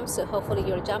Instagram, so hopefully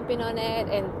you're jumping on it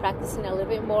and practicing a little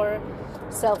bit more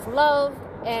self-love.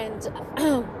 And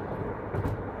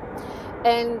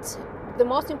and the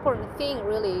most important thing,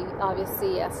 really,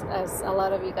 obviously, as a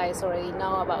lot of you guys already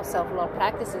know about self-love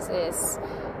practices, is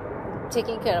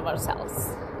taking care of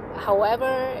ourselves.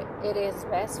 However it is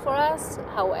best for us,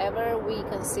 however we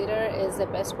consider is the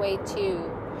best way to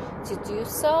do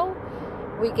so,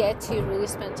 we get to really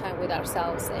spend time with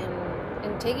ourselves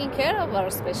and taking care of our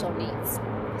special needs.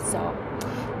 So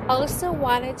I also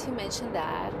wanted to mention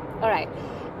that. All right,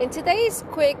 in today's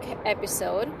quick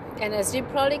episode, and as you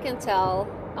probably can tell,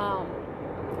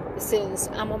 since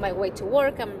I'm on my way to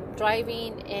work, I'm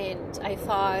driving, and I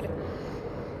thought,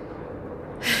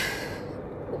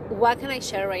 what can I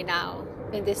share right now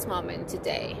in this moment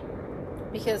today?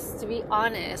 Because to be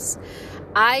honest,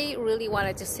 I really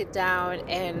wanted to sit down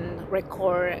and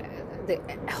record the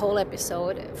whole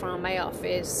episode from my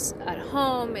office at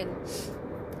home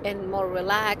and more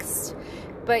relaxed.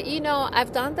 But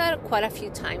I've done that quite a few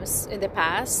times in the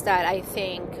past, that I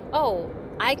think,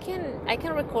 I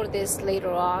can record this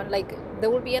later on. Like, there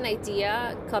will be an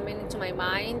idea coming into my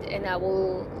mind, and I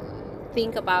will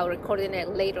think about recording it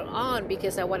later on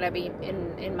because I want to be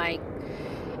in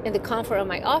the comfort of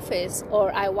my office,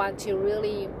 or I want to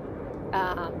really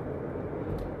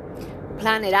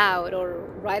plan it out or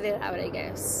write it out, I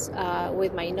guess,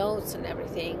 with my notes and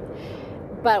everything.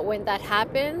 But when that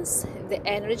happens, the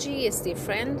energy is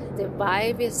different, the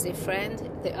vibe is different,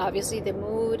 obviously the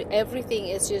mood, everything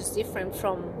is just different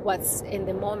from what's in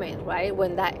the moment, right?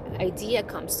 When that idea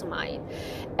comes to mind.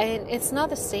 And it's not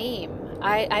the same.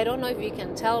 I don't know if you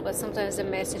can tell, but sometimes the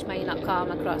message might not come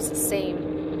across the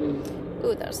same.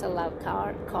 Ooh, there's a loud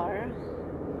car.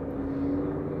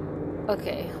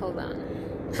 Okay, hold on.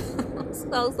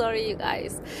 So sorry, you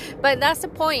guys. But that's the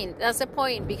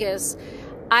point, because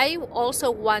I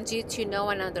also want you to know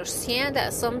and understand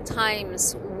that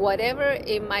sometimes whatever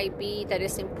it might be that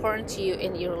is important to you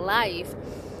in your life,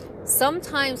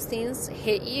 sometimes things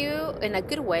hit you in a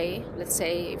good way. Let's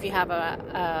say if you have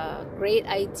a great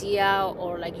idea,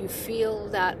 or like you feel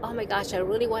that, oh my gosh, I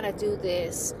really want to do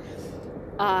this,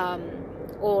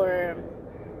 or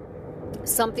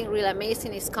something really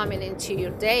amazing is coming into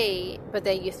your day, but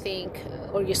then you think,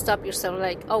 or you stop yourself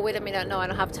like, oh, wait a minute, no, I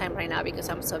don't have time right now because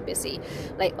I'm so busy.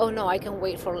 Like, oh no, I can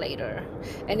wait for later.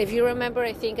 And if you remember,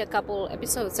 I think a couple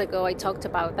episodes ago, I talked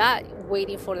about that,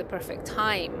 waiting for the perfect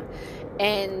time.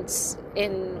 And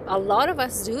a lot of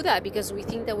us do that because we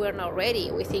think that we're not ready.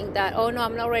 We think that, oh no,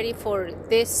 I'm not ready for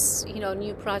this,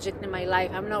 new project in my life.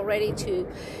 I'm not ready to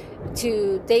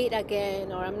date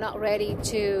again, or I'm not ready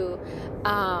to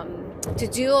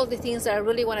do all the things that I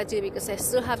really want to do because I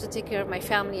still have to take care of my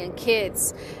family and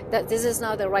kids, that this is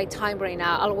not the right time right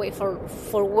now. I'll wait for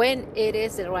when it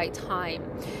is the right time.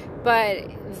 But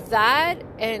that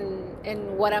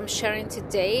and what I'm sharing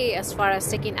today as far as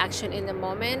taking action in the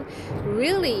moment,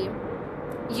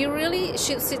 you really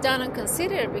should sit down and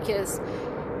consider, because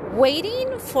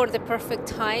waiting for the perfect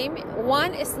time,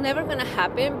 one, is never going to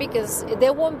happen, because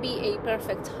there won't be a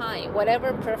perfect time.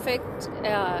 Whatever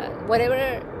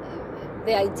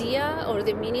the idea or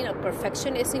the meaning of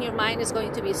perfection is in your mind is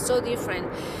going to be so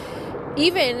different,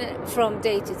 even from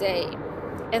day to day.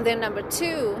 And then number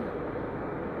two,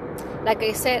 like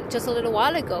I said just a little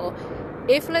while ago,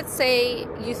 if let's say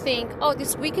you think, oh,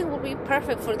 this weekend will be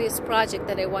perfect for this project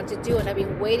that I want to do and I've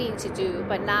been waiting to do,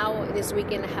 but now this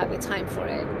weekend I have the time for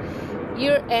it,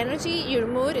 your energy, your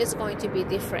mood is going to be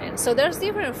different. So there's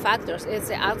different factors. It's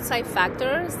the outside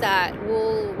factors that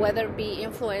will whether be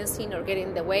influencing or getting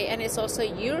in the way, and it's also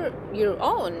your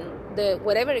own,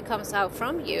 whatever it comes out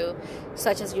from you,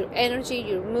 such as your energy,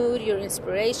 your mood, your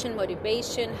inspiration,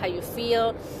 motivation, how you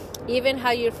feel, even how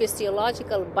your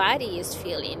physiological body is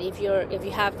feeling, if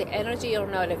you have the energy or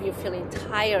not, if you're feeling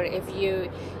tired, if you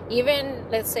even,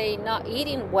 let's say, not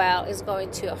eating well, is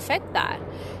going to affect that.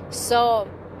 So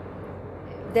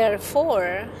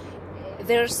therefore,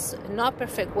 there's no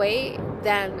perfect way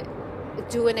than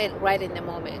doing it right in the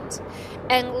moment.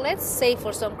 And let's say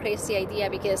for some crazy idea,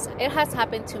 because it has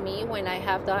happened to me when I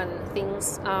have done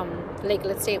things like,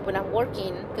 let's say, when I'm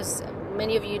working, because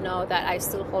many of you know that I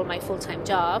still hold my full-time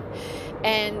job,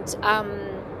 and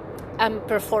I'm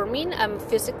performing, I'm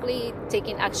physically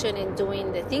taking action and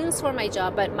doing the things for my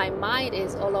job, but my mind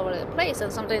is all over the place.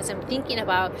 And sometimes I'm thinking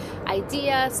about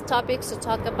ideas, topics to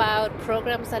talk about,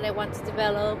 programs that I want to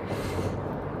develop.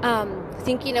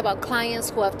 thinking about clients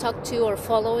who I've talked to or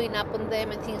following up on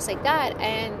them and things like that.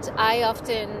 And I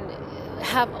often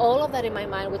have all of that in my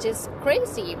mind, which is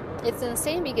crazy. It's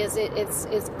insane because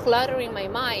it's cluttering my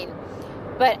mind.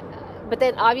 But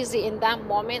then obviously in that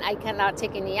moment, I cannot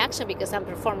take any action because I'm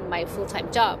performing my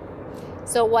full-time job.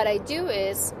 So what I do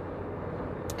is,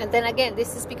 and then again,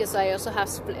 this is because I also have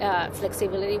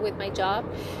flexibility with my job.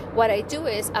 What I do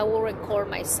is I will record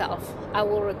myself. I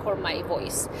will record my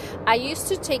voice. I used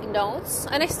to take notes,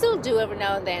 and I still do every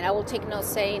now and then. I will take notes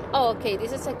saying, oh, okay,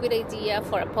 this is a good idea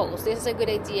for a post. This is a good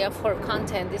idea for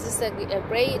content. This is a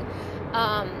great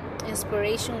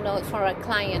inspiration note for a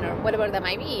client or whatever that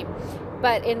might be.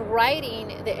 But in writing,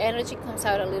 the energy comes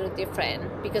out a little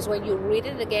different because when you read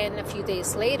it again a few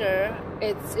days later,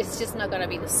 it's just not going to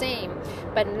be the same.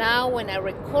 But now when I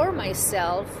record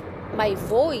myself, my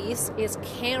voice is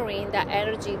carrying that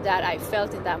energy that I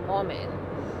felt in that moment.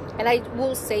 And I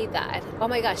will say that, oh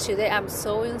my gosh, today I'm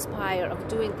so inspired of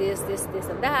doing this,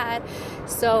 and that.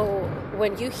 So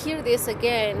when you hear this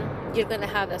again, you're going to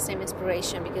have that same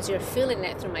inspiration because you're feeling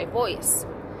it through my voice.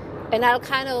 And I'll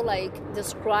kind of like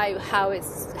describe how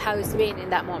it's been in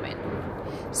that moment.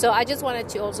 So I just wanted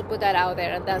to also put that out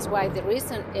there, and that's why the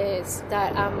reason is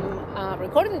that I'm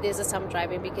recording this as I'm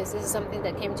driving, because this is something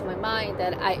that came to my mind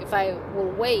that if I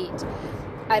will wait,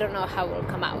 I don't know how it will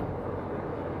come out.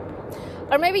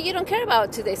 Or maybe you don't care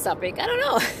about today's topic, I don't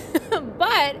know.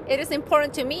 But it is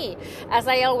important to me. As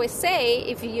I always say,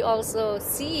 if you also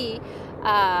see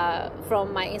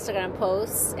from my Instagram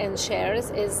posts and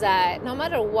shares, is that no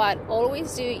matter what,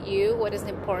 always do what is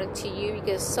important to you,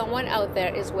 because someone out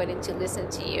there is waiting to listen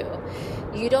to you.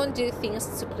 You don't do things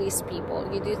to please people.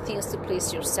 You do things to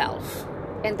please yourself.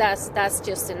 And that's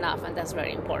just enough, and that's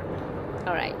very important.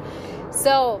 All right.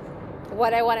 So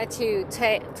what I wanted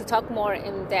to talk more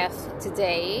in depth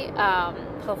today,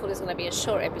 hopefully it's going to be a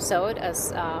short episode,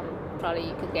 as probably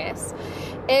you could guess,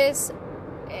 is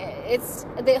it's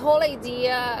the whole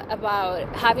idea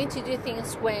about having to do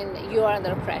things when you are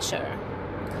under pressure.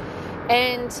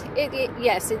 And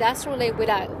yes, it does relate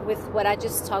with what I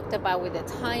just talked about with the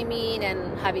timing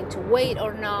and having to wait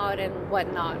or not and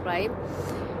whatnot, right?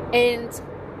 And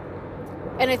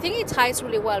I think it ties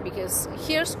really well, because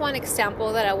here's one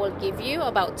example that I will give you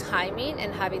about timing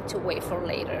and having to wait for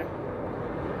later.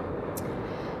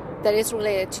 That is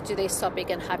related to today's topic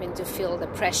and having to feel the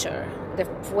pressure,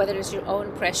 whether it's your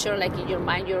own pressure, like in your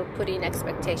mind you're putting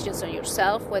expectations on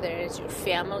yourself, whether it's your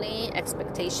family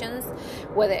expectations,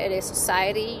 whether it is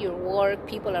society, your work,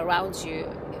 people around you.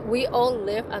 We all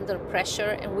live under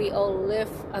pressure, and we all live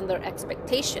under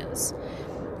expectations,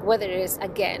 whether it is,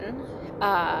 again,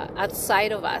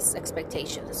 outside of us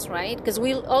expectations, right? Because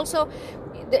we also,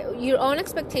 your own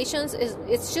expectations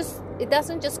it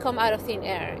doesn't just come out of thin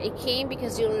air. It came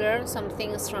because you learn some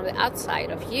things from the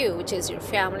outside of you, which is your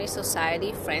family,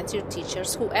 society, friends, your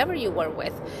teachers, whoever you were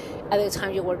with at the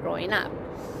time you were growing up.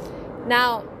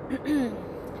 Now,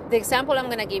 the example I'm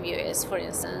going to give you is, for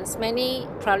instance,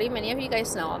 probably many of you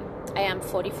guys know, I am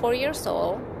 44 years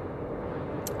old.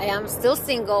 I am still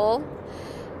single.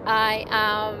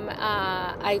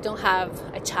 I don't have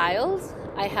a child.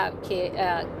 I have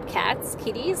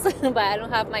kitties, but I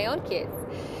don't have my own kids.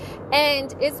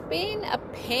 And it's been a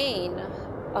pain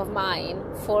of mine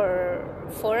for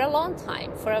a long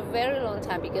time, for a very long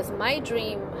time, because my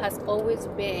dream has always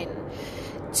been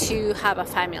to have a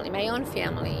family, my own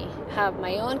family, have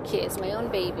my own kids, my own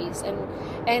babies.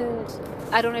 And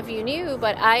I don't know if you knew,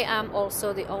 but I am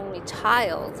also the only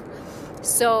child.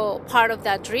 So part of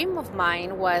that dream of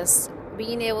mine was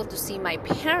being able to see my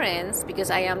parents,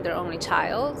 because I am their only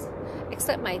child,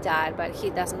 except my dad, but he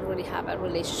doesn't really have a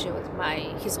relationship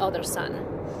with his other son,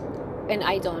 and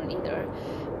I don't either.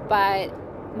 But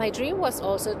my dream was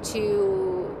also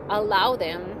to allow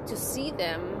them, to see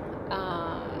them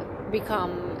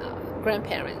become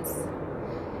grandparents.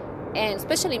 And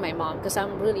especially my mom, because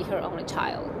I'm really her only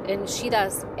child, and she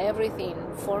does everything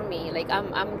for me. Like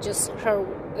I'm just her.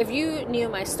 If you knew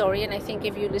my story, and I think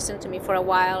if you listen to me for a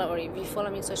while, or if you follow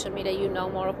me on social media, you know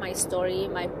more of my story,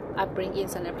 my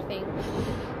upbringings and everything.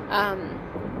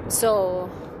 So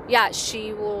yeah,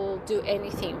 she will do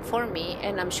anything for me,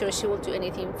 and I'm sure she will do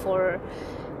anything for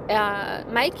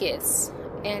my kids.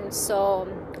 And so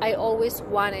I always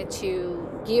wanted to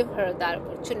give her that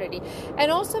opportunity.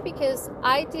 And also because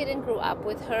I didn't grow up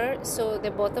with her, so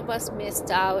the both of us missed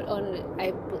out on,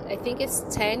 I think it's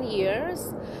 10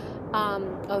 years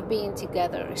of being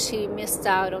together. She missed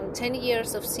out on 10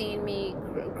 years of seeing me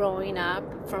growing up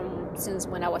since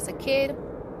when I was a kid.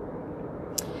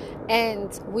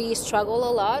 And we struggled a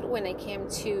lot when I came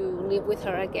to live with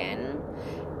her again.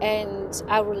 And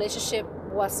our relationship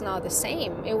was not the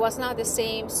same. It was not the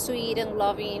same sweet and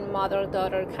loving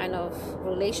mother-daughter kind of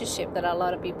relationship that a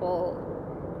lot of people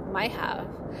might have.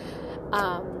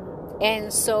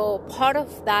 And so part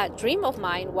of that dream of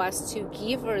mine was to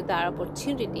give her that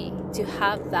opportunity to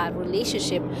have that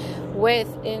relationship with,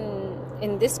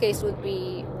 in this case, would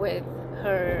be with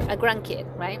a grandkid,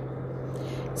 right?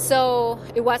 So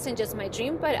it wasn't just my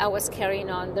dream, but I was carrying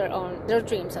on their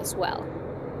dreams as well.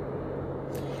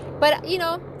 But,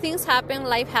 things happen,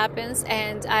 life happens,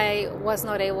 and I was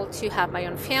not able to have my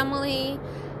own family.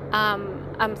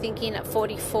 I'm thinking at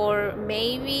 44,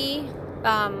 maybe.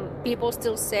 People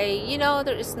still say,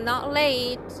 there is not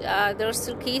late. There are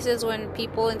still cases when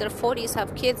people in their 40s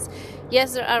have kids.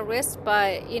 Yes, there are risks,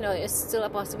 but, it's still a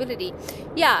possibility.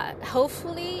 Yeah,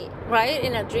 hopefully, right,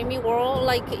 in a dreamy world,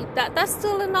 like that's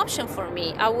still an option for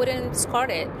me. I wouldn't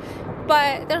discard it.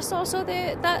 But there's also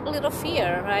that little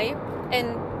fear, right?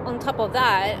 And on top of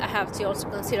that, I have to also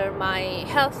consider my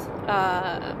health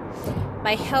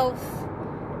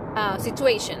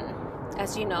situation,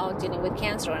 as you know, dealing with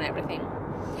cancer and everything.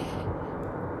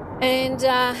 And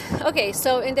okay,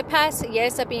 so in the past,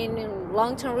 yes, I've been in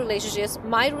long-term relationships.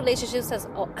 My relationships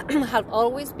have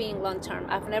always been long-term.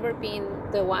 I've never been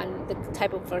the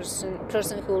type of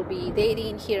person who will be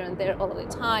dating here and there all the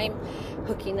time,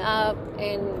 hooking up,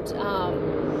 and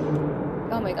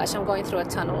oh my gosh, I'm going through a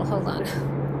tunnel. Hold on.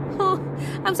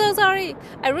 I'm so sorry.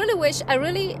 I really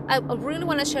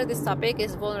want to share this topic.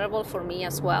 It's vulnerable for me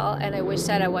as well, and I wish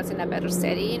that I was in a better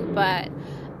setting, but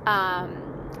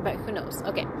who knows?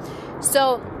 Okay,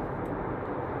 so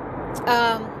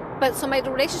so my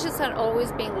relationships have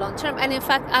always been long term, and in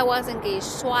fact, I was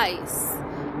engaged twice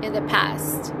in the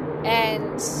past,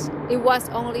 and it was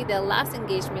only the last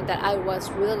engagement that I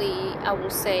was really, I will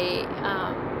say,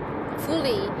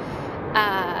 fully,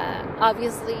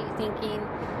 obviously thinking,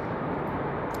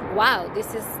 wow,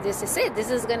 this is it. This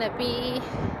is gonna be,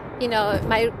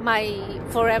 my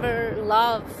forever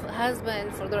love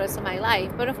husband for the rest of my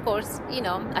life. But of course,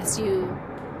 as you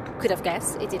could have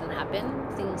guessed, it didn't happen.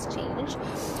 Things change,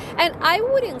 and I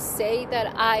wouldn't say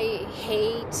that I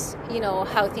hate,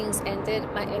 how things ended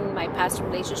in my past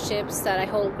relationships, that I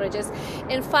hold grudges.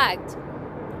 In fact,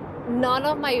 none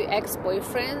of my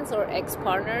ex-boyfriends or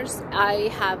ex-partners I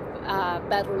have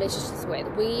bad relationships with.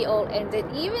 We all ended,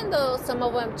 even though some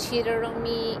of them cheated on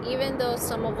me, even though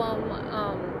some of them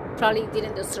probably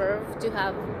didn't deserve to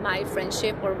have my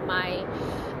friendship or my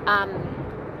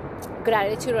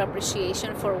gratitude or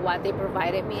appreciation for what they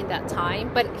provided me in that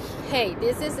time. But hey,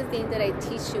 this is the thing that I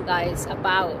teach you guys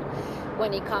about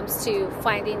when it comes to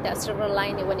finding that silver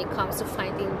lining, when it comes to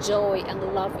finding joy and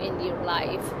love in your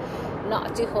life.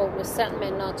 Not to hold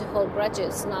resentment, not to hold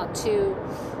grudges, not to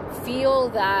feel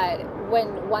that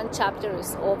when one chapter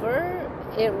is over,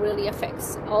 it really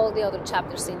affects all the other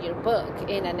chapters in your book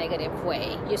in a negative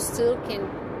way. You still can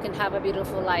have a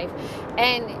beautiful life,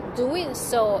 and doing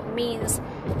so means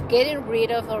getting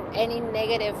rid of any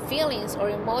negative feelings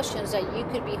or emotions that you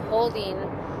could be holding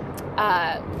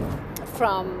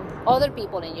from other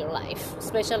people in your life,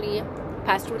 especially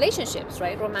past relationships,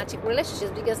 right? Romantic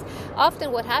relationships, because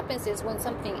often what happens is when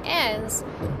something ends,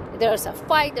 there's a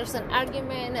fight, there's an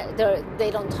argument, they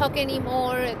don't talk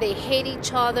anymore, they hate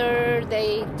each other,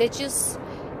 they just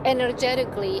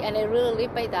energetically, and I really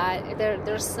live by that,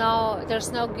 there's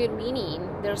no good meaning,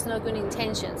 there's no good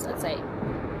intentions, let's say.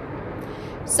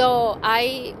 So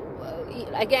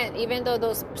again, even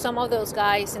though some of those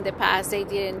guys in the past, they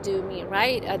didn't do me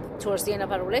right towards the end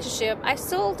of our relationship, I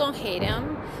still don't hate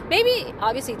them. Maybe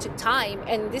obviously it took time,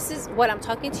 and this is what I'm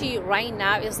talking to you right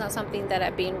now. It's not something that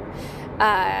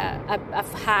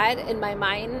I've had in my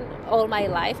mind all my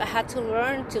life. I had to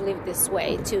learn to live this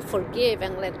way, to forgive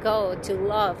and let go, to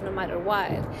love no matter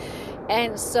what.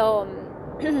 And so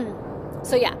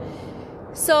yeah.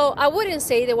 So I wouldn't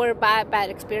say they were bad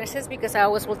experiences, because I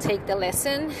always will take the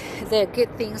lesson, the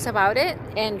good things about it,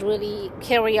 and really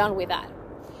carry on with that.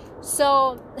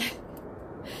 So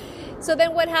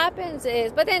then what happens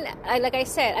is, but then, like I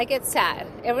said, I get sad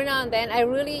every now and then.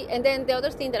 And then the other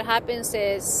thing that happens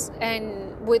is,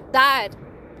 and with that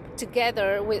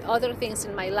together with other things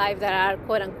in my life that are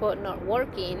quote unquote not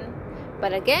working,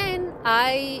 but again,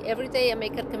 every day I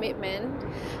make a commitment,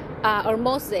 or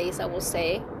most days I will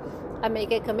say, I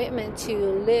make a commitment to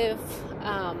live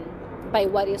by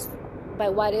what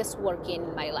is working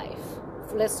in my life.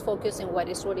 Let's focus on what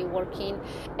is really working,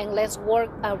 and let's work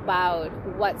about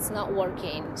what's not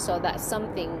working, so that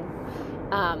something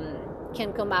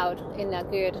can come out in a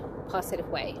good, positive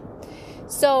way.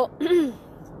 So,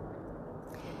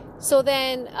 so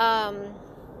then,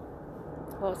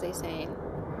 what was I saying?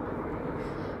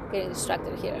 getting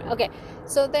distracted here. Okay,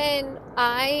 so then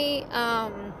I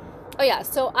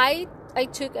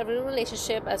took every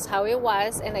relationship as how it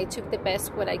was, and I took the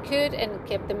best what I could and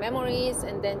kept the memories,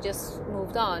 and then just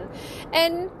moved on.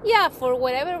 And yeah, for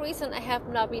whatever reason, I have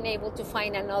not been able to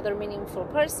find another meaningful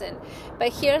person.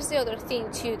 But here's the other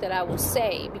thing too that I will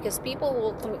say, because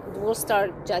people will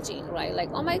start judging, right? Like,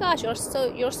 oh my gosh, you're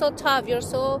so tough, you're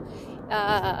so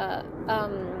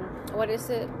what is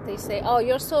it they say? Oh,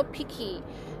 you're so picky.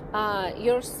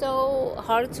 You're so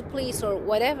hard to please, or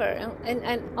whatever.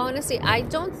 And honestly, I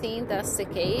don't think that's the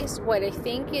case. What I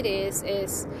think it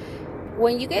is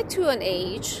when you get to an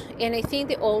age, and I think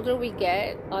the older we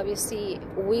get, obviously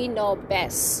we know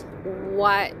best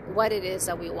what it is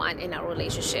that we want in a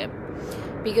relationship,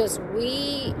 because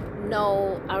we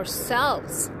know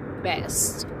ourselves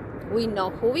best. We know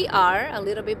who we are a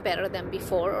little bit better than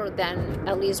before, or than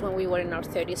at least when we were in our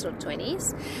 30s or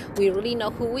 20s. We really know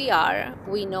who we are.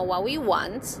 We know what we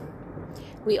want.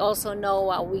 We also know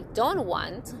what we don't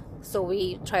want. So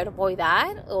we try to avoid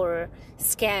that, or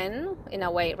scan in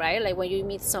a way, right? Like when you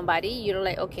meet somebody, you're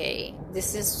like, okay,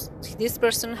 this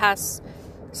person has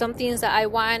some things that I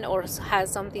want, or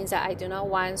has some things that I do not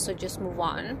want, so just move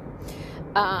on.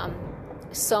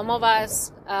 Some of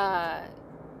us,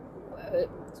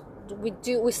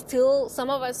 some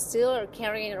of us still are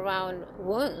carrying around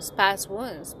wounds, past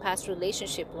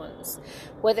relationship wounds,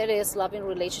 whether it is loving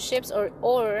relationships,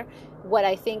 or what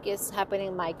I think is happening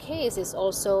in my case is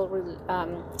also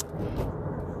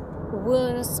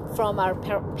wounds from our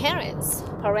parents,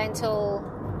 parental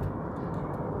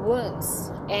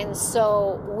wounds. And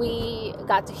so we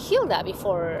got to heal that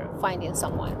before finding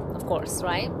someone, of course,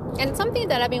 right? And something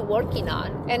that I've been working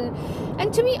on.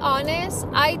 And to be honest,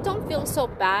 I don't feel so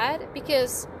bad,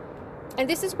 because, and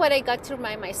this is what I got to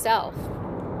remind myself,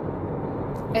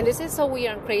 and this is so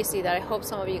weird and crazy that I hope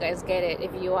some of you guys get it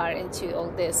if you are into all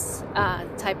this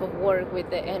type of work with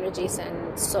the energies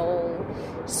and soul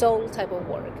type of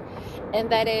work. And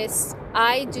that is,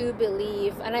 I do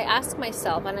believe, and I ask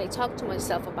myself, and I talk to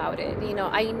myself about it, you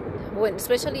know,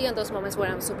 especially in those moments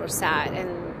when I'm super sad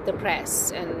and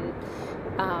depressed and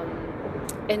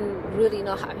really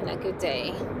not having a good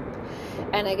day.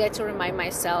 And I get to remind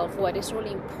myself what is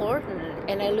really important.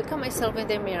 And I look at myself in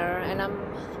the mirror, and I'm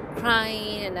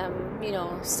crying, and I'm, you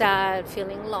know, sad,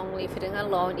 feeling lonely, feeling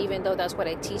alone, even though that's what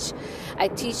I teach. I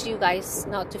teach you guys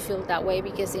not to feel that way,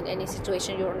 because in any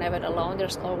situation you're never alone.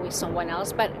 There's always someone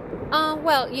else. But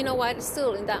well, you know what,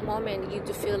 still in that moment you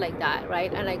do feel like that,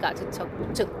 right? And I got to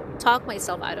talk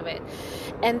myself out of it.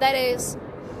 And that is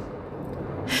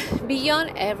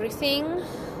beyond everything,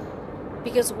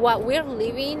 because what we're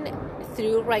living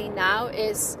through right now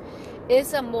is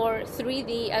a more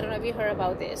 3D. I don't know if you heard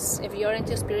about this. If you're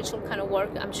into spiritual kind of work,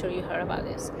 I'm sure you heard about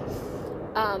this.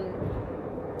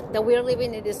 That we're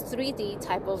living in this 3D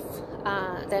type of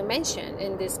dimension,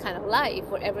 in this kind of life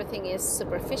where everything is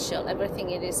superficial. Everything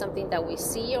it is something that we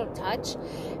see or touch,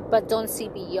 but don't see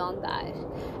beyond that.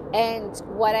 And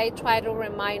what I try to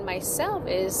remind myself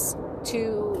is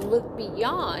to look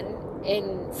beyond,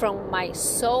 from my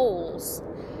soul's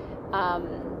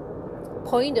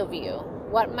point of view,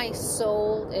 what my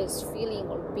soul is feeling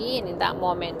or being in that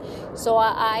moment. So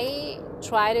I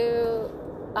try to,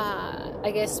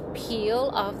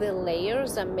 peel off the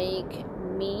layers that make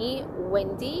me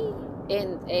Wendy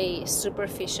in a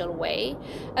superficial way.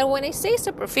 And when I say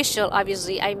superficial,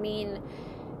 obviously, I mean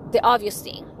the obvious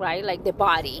thing, right? Like the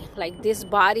body, like this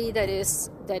body that is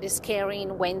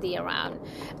carrying Wendy around.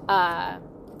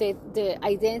 The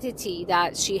identity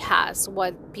that she has,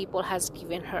 what people has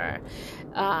given her,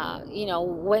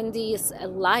 Wendy's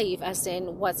life, as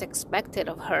in what's expected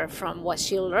of her from what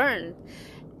she learned.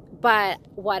 But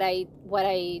what I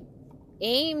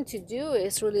aim to do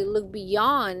is really look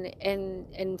beyond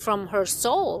and from her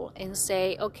soul and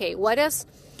say, okay, what does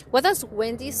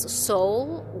Wendy's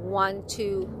soul want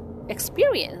to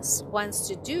experience, wants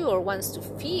to do, or wants to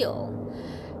feel?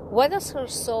 What does her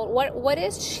soul? What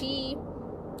is she?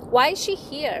 Why is she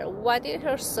here? What did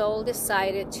her soul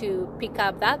decided to pick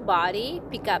up that body,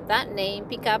 pick up that name,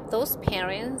 pick up those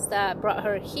parents that brought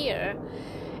her here?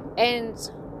 And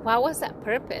what was that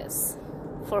purpose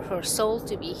for her soul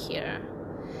to be here?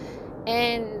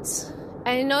 And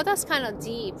I know that's kind of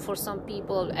deep for some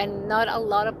people, and not a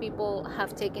lot of people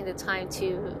have taken the time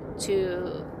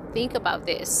to think about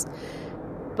this.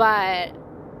 But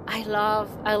I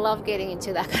love getting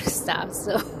into that kind of stuff.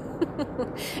 So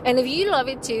and if you love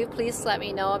it too, please let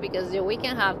me know, because we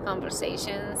can have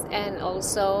conversations and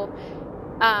also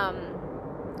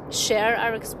share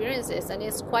our experiences, and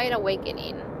it's quite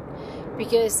awakening.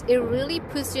 because it really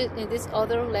puts you in this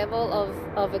other level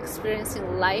of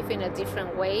experiencing life in a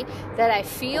different way that I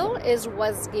feel is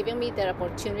what's giving me that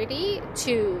opportunity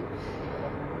to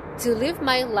live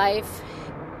my life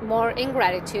more in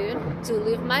gratitude, to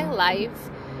live my life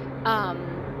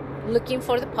looking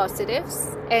for the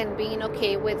positives and being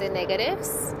okay with the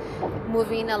negatives,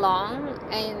 moving along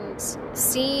and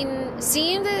seeing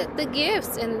the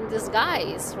gifts in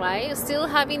disguise, right? Still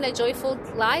having a joyful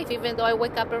life, even though I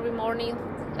wake up every morning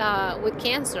with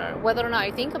cancer, whether or not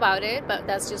I think about it, but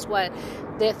that's just what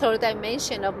the third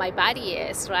dimension of my body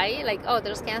is, right? Like, oh,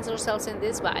 there's cancer cells in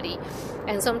this body.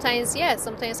 And sometimes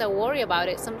I worry about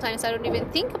it. Sometimes I don't even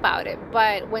think about it.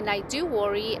 But when I do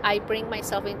worry, I bring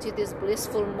myself into this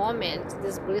blissful moment,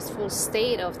 this blissful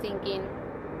state of thinking,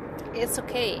 it's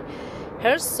okay.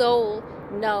 Her soul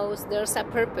knows there's a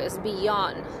purpose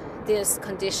beyond this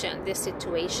condition, this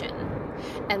situation.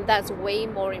 And that's way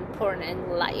more important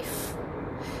in life.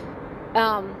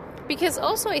 Because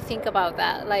also I think about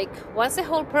that, like, what's the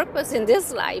whole purpose in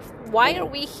this life? Why are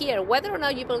we here? Whether or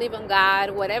not you believe in God,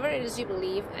 whatever it is you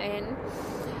believe in,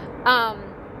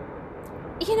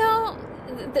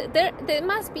 there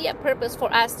must be a purpose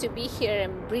for us to be here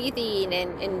and breathing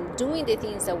and doing the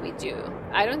things that we do.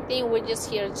 I don't think we're just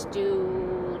here to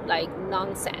do like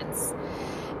nonsense.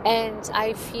 And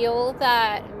I feel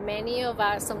that many of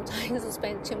us sometimes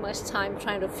spend too much time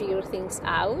trying to figure things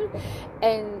out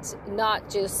and not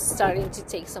just starting to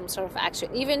take some sort of action.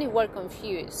 Even if we're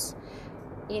confused,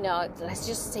 let's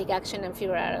just take action and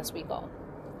figure it out as we go.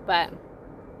 But,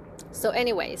 so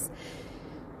anyways,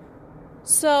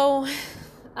 so,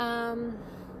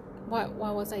 what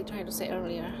was I trying to say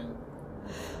earlier?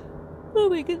 Oh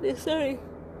my goodness, sorry.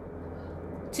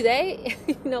 Today,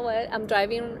 you know what? I'm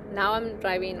driving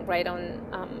right on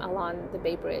along the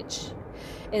Bay Bridge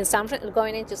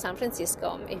going into San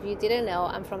Francisco. If you didn't know,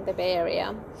 I'm from the Bay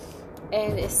Area,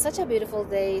 and it's such a beautiful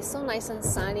day. So nice and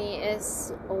sunny.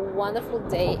 It's a wonderful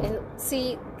day. And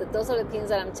see, those are the things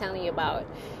that I'm telling you about.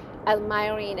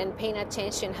 Admiring and paying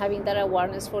attention, having that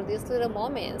awareness for these little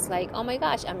moments. Like, oh my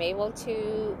gosh, I'm able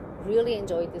to really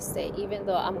enjoy this day, even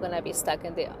though I'm gonna be stuck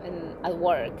at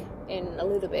work in a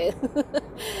little bit.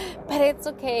 But it's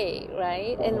okay,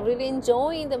 right? And really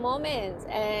enjoying the moment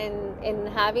and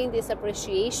having this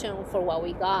appreciation for what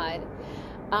we got.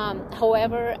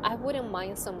 However, I wouldn't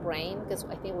mind some rain, because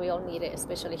I think we all need it,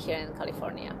 especially here in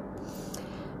California.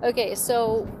 Okay,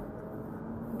 so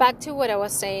back to what I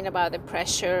was saying about the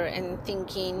pressure and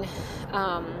thinking,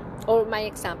 or my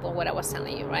example, what I was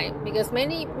telling you, right? Because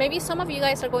maybe some of you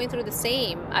guys are going through the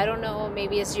same. I don't know,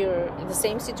 maybe it's the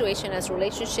same situation as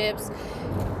relationships.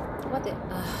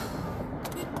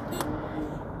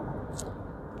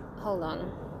 Hold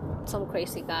on, some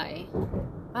crazy guy.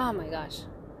 Oh my gosh.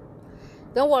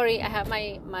 Don't worry, I have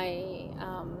my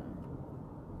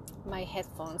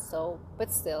headphones,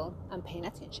 but still, I'm paying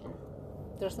attention.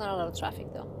 There's not a lot of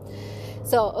traffic though.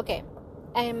 So, okay.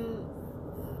 And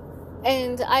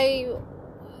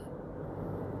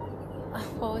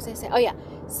what was I saying? Oh yeah.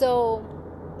 So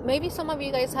maybe some of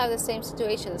you guys have the same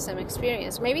situation, the same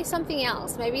experience. Maybe something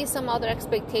else. Maybe some other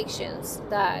expectations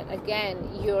that, again,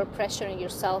 you're pressuring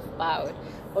yourself about,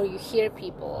 or you hear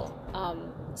people,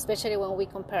 especially when we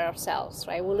compare ourselves,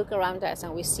 right? We look around us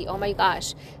and we see, oh my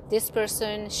gosh, this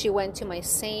person, she went to my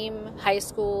same high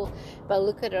school, but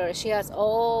look at her. She has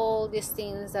all these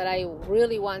things that I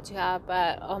really want to have,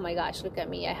 but oh my gosh, look at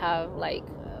me. I have like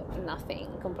nothing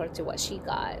compared to what she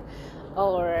got.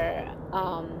 Or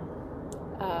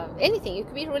anything. It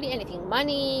could be really anything.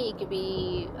 Money, it could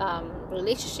be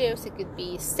relationships, it could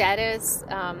be status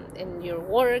in your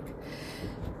work,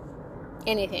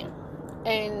 anything.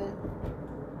 And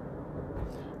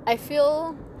I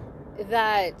feel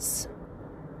that,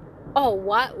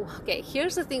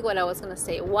 here's the thing, what I was going to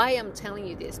say, why I'm telling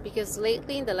you this, because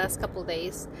lately in the last couple of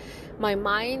days, my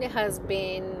mind has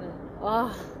been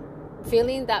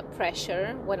feeling that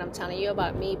pressure when I'm telling you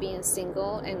about me being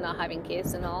single and not having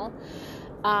kids and all,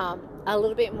 a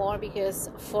little bit more, because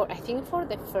I think for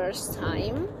the first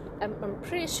time, I'm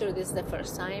pretty sure this is the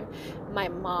first time, my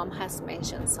mom has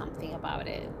mentioned something about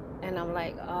it, and I'm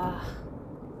like,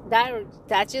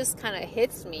 that just kind of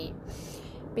hits me,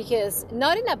 because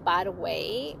not in a bad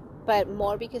way, but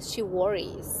more because she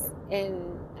worries.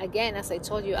 And again, as I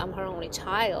told you, I'm her only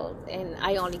child, and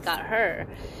I only got her.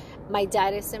 My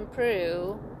dad is in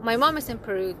Peru. My mom is in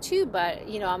Peru too, but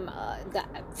I'm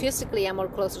physically I'm more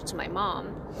closer to my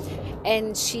mom,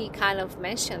 and she kind of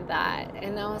mentioned that,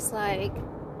 and I was like,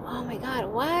 oh my God,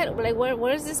 what? Like,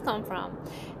 where does this come from?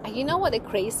 And you know what the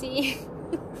crazy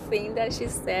thing that she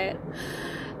said?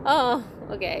 Oh,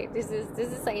 okay. This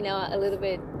is I know a little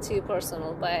bit too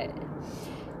personal, but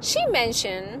she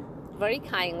mentioned very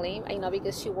kindly, I know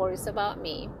because she worries about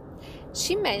me.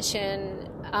 She mentioned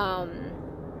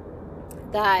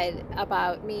that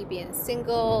about me being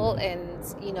single, and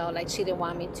like she didn't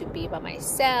want me to be by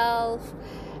myself,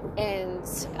 and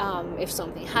if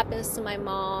something happens to my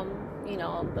mom,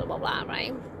 blah blah blah,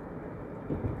 right?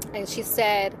 And she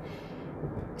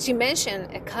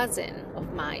mentioned a cousin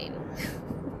of mine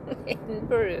in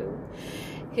Peru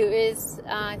who is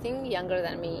I think younger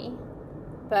than me,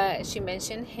 but she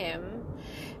mentioned him.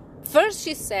 First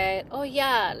she said, oh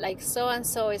yeah, like so and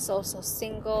so is also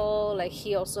single, like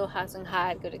he also hasn't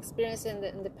had good experience in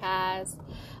the past,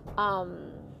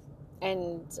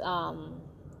 and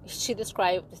she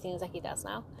described the things that he does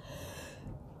now.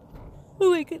 Oh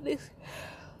my goodness,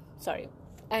 sorry.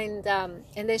 And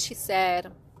then she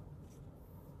said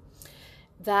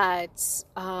that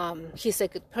he's a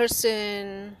good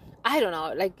person. I don't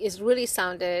know, like it really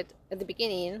sounded at the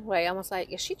beginning, right? I was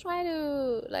like, is she trying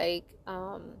to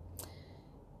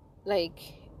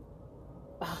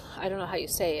I don't know how you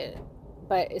say it,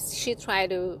 but is she trying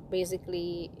to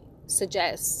basically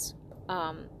suggest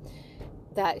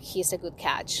that he's a good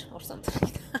catch or something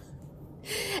like that?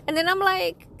 And then I'm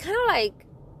like, kind of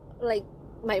like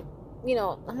my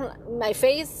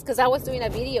face, because I was doing a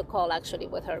video call actually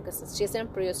with her, because she's in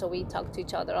Peru, so we talk to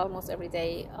each other almost every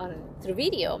day through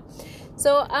video.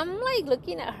 So I'm like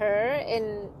looking at her,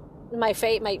 and my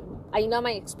face, I know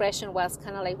my expression was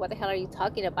kind of like, what the hell are you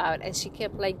talking about? And she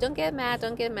kept like, don't get mad,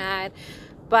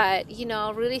 but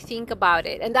really think about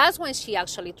it. And that's when she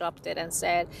actually dropped it and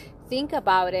said, think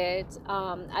about it.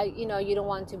 You don't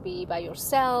want to be by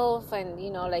yourself, and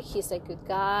like he's a good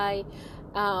guy.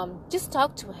 Just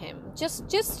talk to him. Just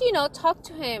talk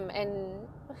to him, and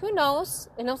who knows?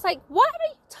 And I was like, what are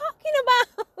you talking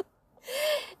about?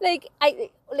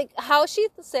 like how she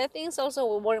said things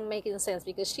also weren't making sense,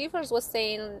 because she first was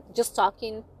saying just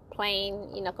talking plain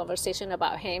conversation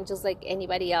about him, just like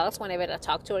anybody else. Whenever I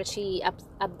talk to her, she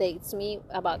updates me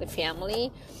about the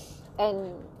family,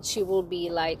 and she will be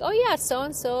like, oh yeah, so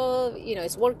and so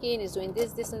is working, is doing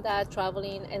this and that,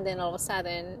 traveling, and then all of a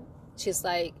sudden she's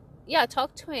like, yeah,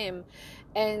 talk to him,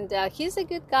 and he's a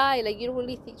good guy, like you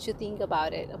really should think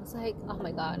about it. I was like, oh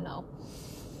my god, no.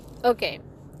 Okay.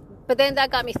 But then that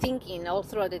got me thinking all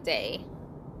throughout the day,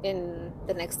 in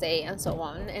the next day, and so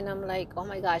on. And I'm like, oh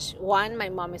my gosh, one, my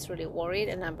mom is really worried,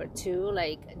 and number two,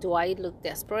 like, do I look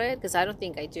desperate? Because I don't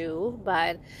think I do,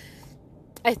 but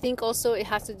I think also it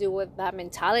has to do with that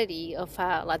mentality of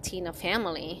a Latino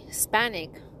family,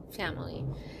 Hispanic family,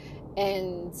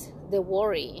 and the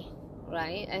worry,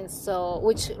 right? And so,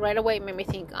 which right away made me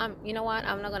think, you know what,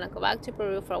 I'm not gonna go back to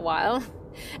Peru for a while.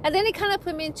 And then it kind of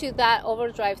put me into that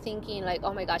overdrive thinking, like,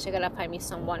 oh my gosh, I gotta find me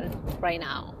someone right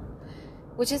now,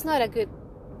 which is not a good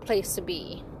place to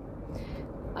be.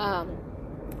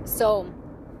 So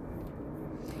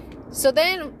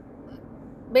then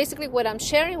basically what I'm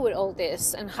sharing with all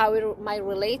this and how it might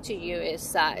relate to you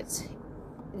is that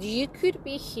you could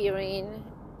be hearing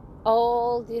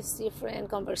all these different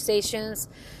conversations,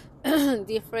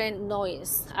 different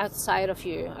noise outside of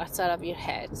your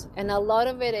head, and a lot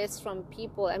of it is from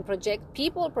people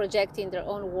projecting their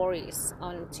own worries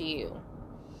onto you,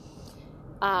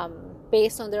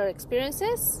 based on their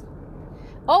experiences.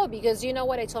 Oh, because you know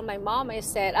what I told my mom? I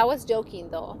said, I was joking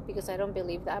though, because I don't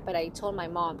believe that, but I told my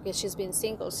mom, because she's been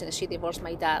single since she divorced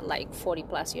my dad like 40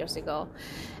 plus years ago.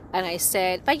 And I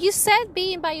said, but you said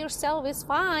being by yourself is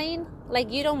fine,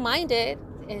 like you don't mind it.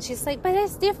 And she's like, but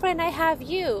it's different, I have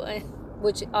you.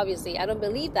 Which obviously I don't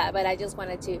believe that, but I just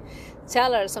wanted to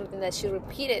tell her something that she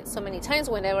repeated so many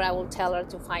times whenever I will tell her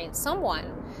to find someone.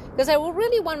 Because I would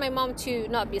really want my mom to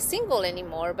not be single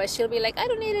anymore, but she'll be like, I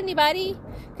don't need anybody.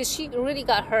 Because she really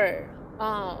got hurt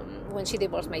when she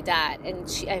divorced my dad. And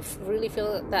I really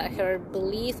feel that her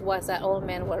belief was that all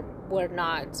men were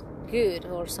not good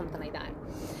or something like that.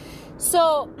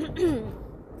 So,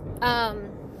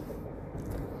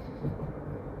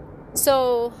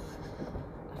 so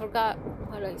I forgot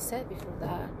what I said before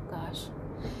that. Gosh.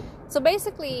 So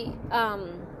basically,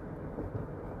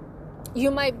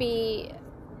 you might be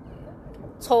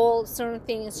told certain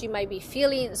things, you might be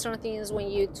feeling certain things when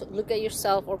you look at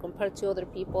yourself or compare to other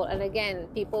people. And again,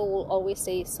 people will always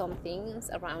say some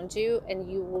things around you,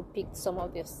 and you will pick some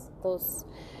of those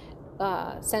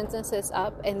sentences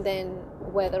up, and then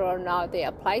whether or not they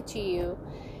apply to you,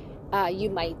 you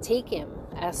might take them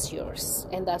as yours,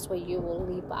 and that's what you will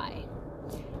live by.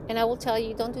 And I will tell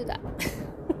you, don't do that.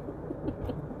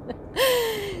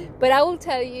 But I will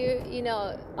tell you,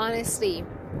 honestly,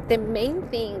 the main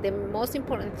thing, the most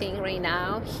important thing right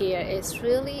now here is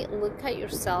really look at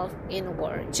yourself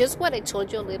inward. Just what I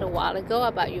told you a little while ago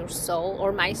about your soul,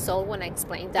 or my soul, when I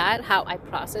explained that, how I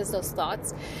process those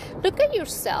thoughts. Look at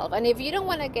yourself. And if you don't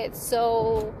want to get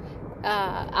so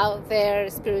out there,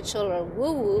 spiritual or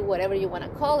woo-woo, whatever you want to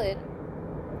call it,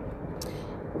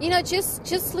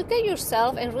 just look at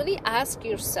yourself and really ask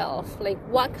yourself, like,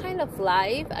 what kind of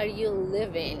life are you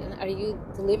living? Are you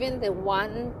living the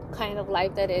one kind of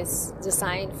life that is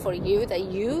designed for you, that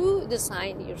you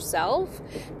designed yourself?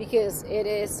 Because it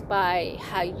is by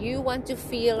how you want to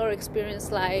feel or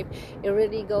experience life. It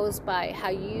really goes by how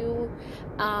you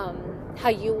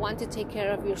want to take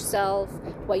care of yourself,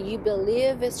 what you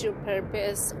believe is your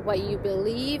purpose, what you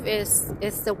believe is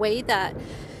the way that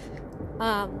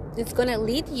it's going to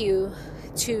lead you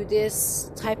to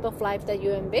this type of life that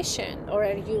you envision. Or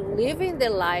are you living the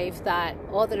life that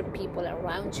other people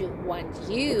around you want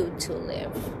you to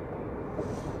live?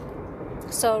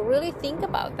 So really think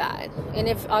about that. And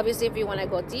if you want to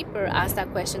go deeper, ask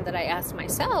that question that I asked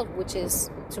myself, which is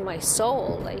to my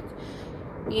soul. Like,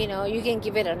 you can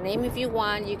give it a name if you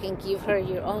want. You can give her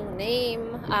your own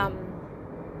name.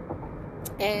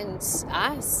 And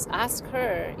ask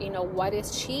her, what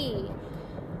is she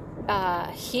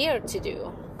here to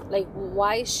do? Like,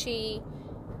 why is she,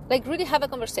 like, really have a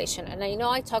conversation. And I know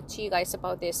I talked to you guys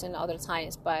about this in other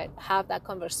times, but have that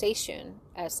conversation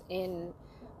as in,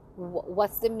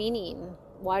 what's the meaning?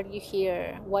 Why are you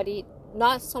here?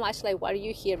 Not so much like, why are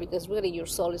you here? Because really your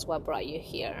soul is what brought you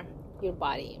here, your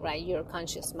body, right? Your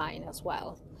conscious mind as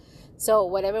well. So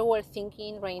whatever we're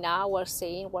thinking right now, we're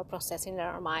saying, we're processing in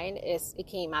our mind, it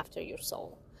came after your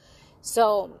soul.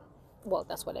 So, well,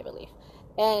 that's what I believe.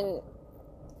 And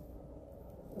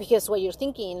because what you're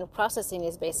thinking, processing,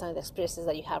 is based on the experiences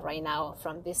that you have right now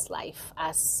from this life,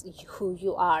 as who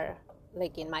you are.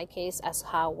 Like in my case, as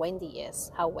how Wendy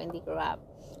is, how Wendy grew up,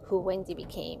 who Wendy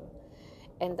became.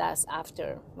 And that's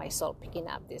after my soul picking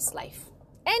up this life.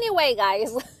 Anyway,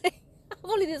 guys,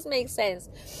 hopefully this makes sense.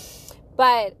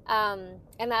 But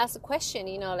and ask the question,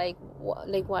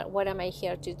 what am I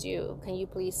here to do? Can you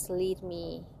please lead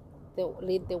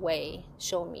the way,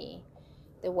 show me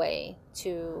the way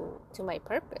to my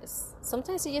purpose?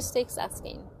 Sometimes it just takes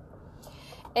asking.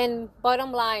 And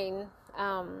bottom line,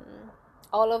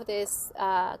 all of this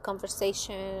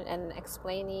conversation and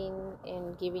explaining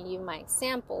and giving you my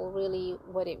example, really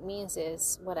what it means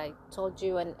is what I told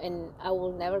you, and I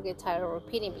will never get tired of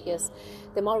repeating, because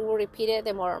the more we repeat it,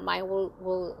 the more our mind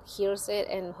will hears it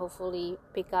and hopefully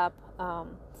pick up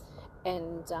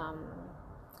and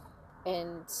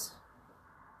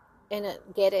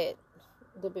get it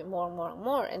a little bit more and more and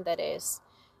more. And that is,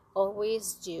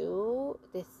 always do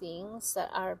the things that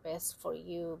are best for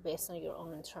you based on your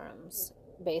own terms,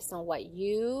 based on what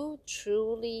you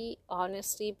truly,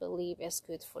 honestly believe is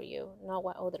good for you, not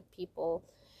what other people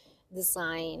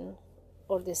design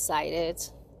or decided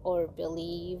or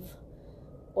believe,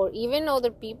 or even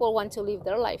other people want to live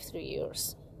their life through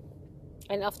yours.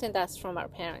 And often that's from our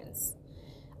parents.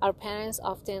 Our parents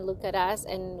often look at us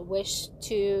and wish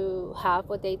to have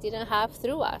what they didn't have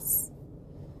through us.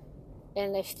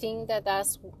 And I think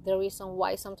that's the reason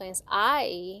why sometimes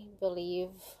I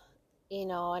believe,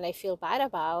 and I feel bad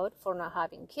about for not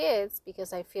having kids,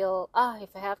 because I feel, if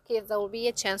I have kids, there will be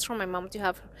a chance for my mom to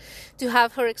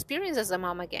have her experience as a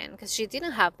mom again, because she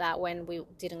didn't have that when we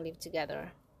didn't live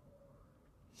together.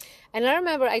 And I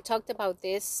remember I talked about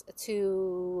this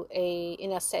in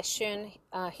a session,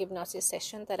 hypnosis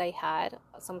session that I had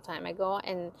some time ago,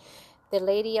 and the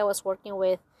lady I was working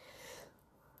with,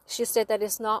 she said that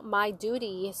it's not my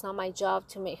duty, it's not my job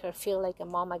to make her feel like a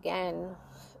mom again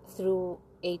through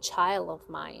a child of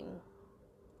mine.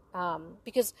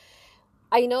 Because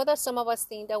I know that some of us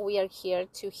think that we are here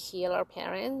to heal our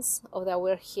parents, or that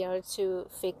we're here to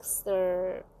fix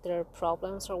their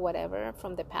problems or whatever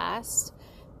from the past.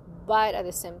 But at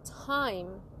the same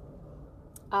time,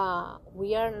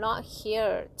 we are not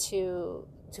here to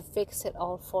fix it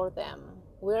all for them.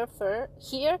 We're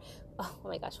here. Oh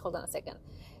my gosh, hold on a second,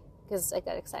 because I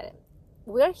got excited.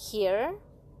 We're here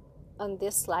on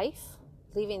this life,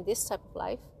 living this type of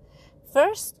life,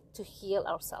 first to heal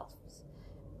ourselves,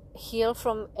 heal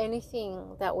from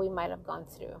anything that we might have gone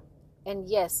through. And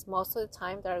yes, most of the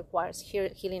time that requires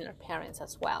healing our parents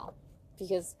as well,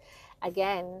 because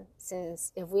again,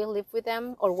 since if we live with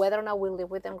them, or whether or not we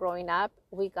live with them growing up,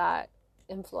 we got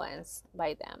influenced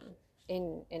by them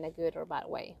in a good or bad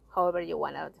way, however you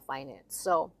want to define it.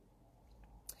 So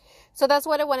So that's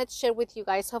what I wanted to share with you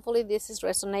guys. Hopefully this is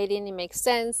resonating. It makes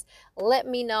sense. Let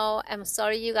me know. I'm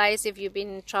sorry, you guys, if you've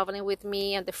been traveling with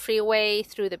me on the freeway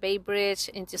through the Bay Bridge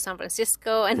into San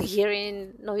Francisco and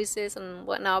hearing noises and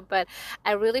whatnot. But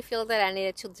I really feel that I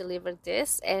needed to deliver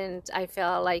this. And I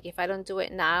felt like if I don't do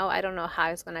it now, I don't know how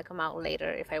it's going to come out later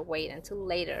if I wait until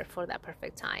later for that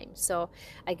perfect time. So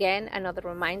again, another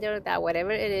reminder that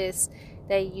whatever it is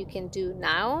that you can do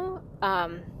now,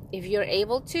 if you're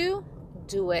able to,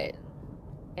 do it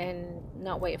and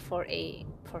not wait for a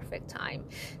perfect time.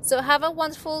 So have a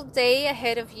wonderful day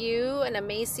ahead of you, an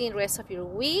amazing rest of your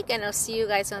week, and I'll see you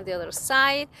guys on the other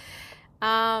side.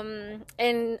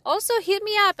 And also hit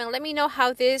me up and let me know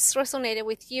how this resonated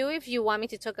with you, if you want me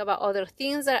to talk about other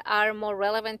things that are more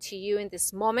relevant to you in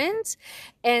this moment,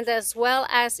 and as well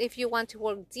as if you want to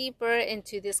work deeper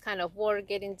into this kind of work,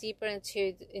 getting deeper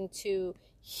into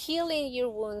healing your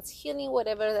wounds, healing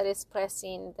whatever that is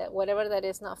pressing, that whatever that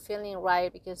is not feeling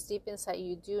right, because deep inside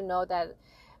you do know that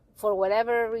for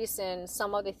whatever reason,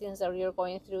 some of the things that you're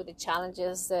going through, the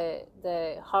challenges,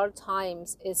 the hard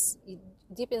times, is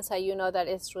deep inside you know that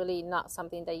it's really not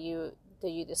something that you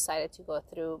decided to go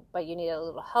through, but you need a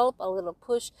little help, a little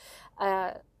push.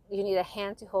 You need a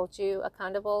hand to hold you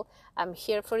accountable. I'm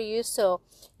here for you. So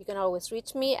you can always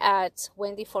reach me at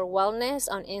Wendy for Wellness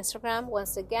on Instagram.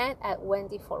 Once again, at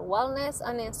Wendy for Wellness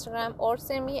on Instagram, or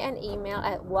send me an email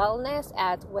at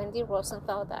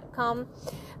wellness@wendyrosenfeld.com.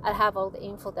 I'll have all the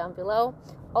info down below.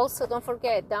 Also, don't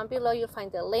forget, down below you'll find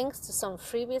the links to some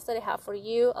freebies that I have for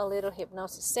you, a little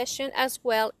hypnosis session, as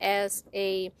well as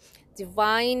a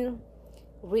divine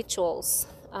rituals,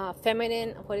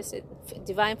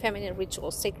 divine feminine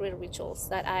rituals, sacred rituals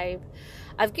that I've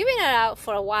given it out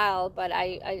for a while, but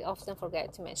I often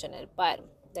forget to mention it. But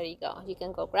there you go, you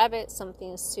can go grab it, some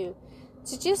things to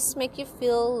just make you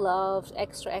feel loved,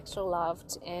 extra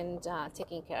loved, and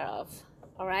taken care of.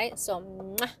 All right,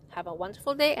 so have a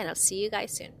wonderful day, and I'll see you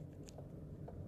guys soon.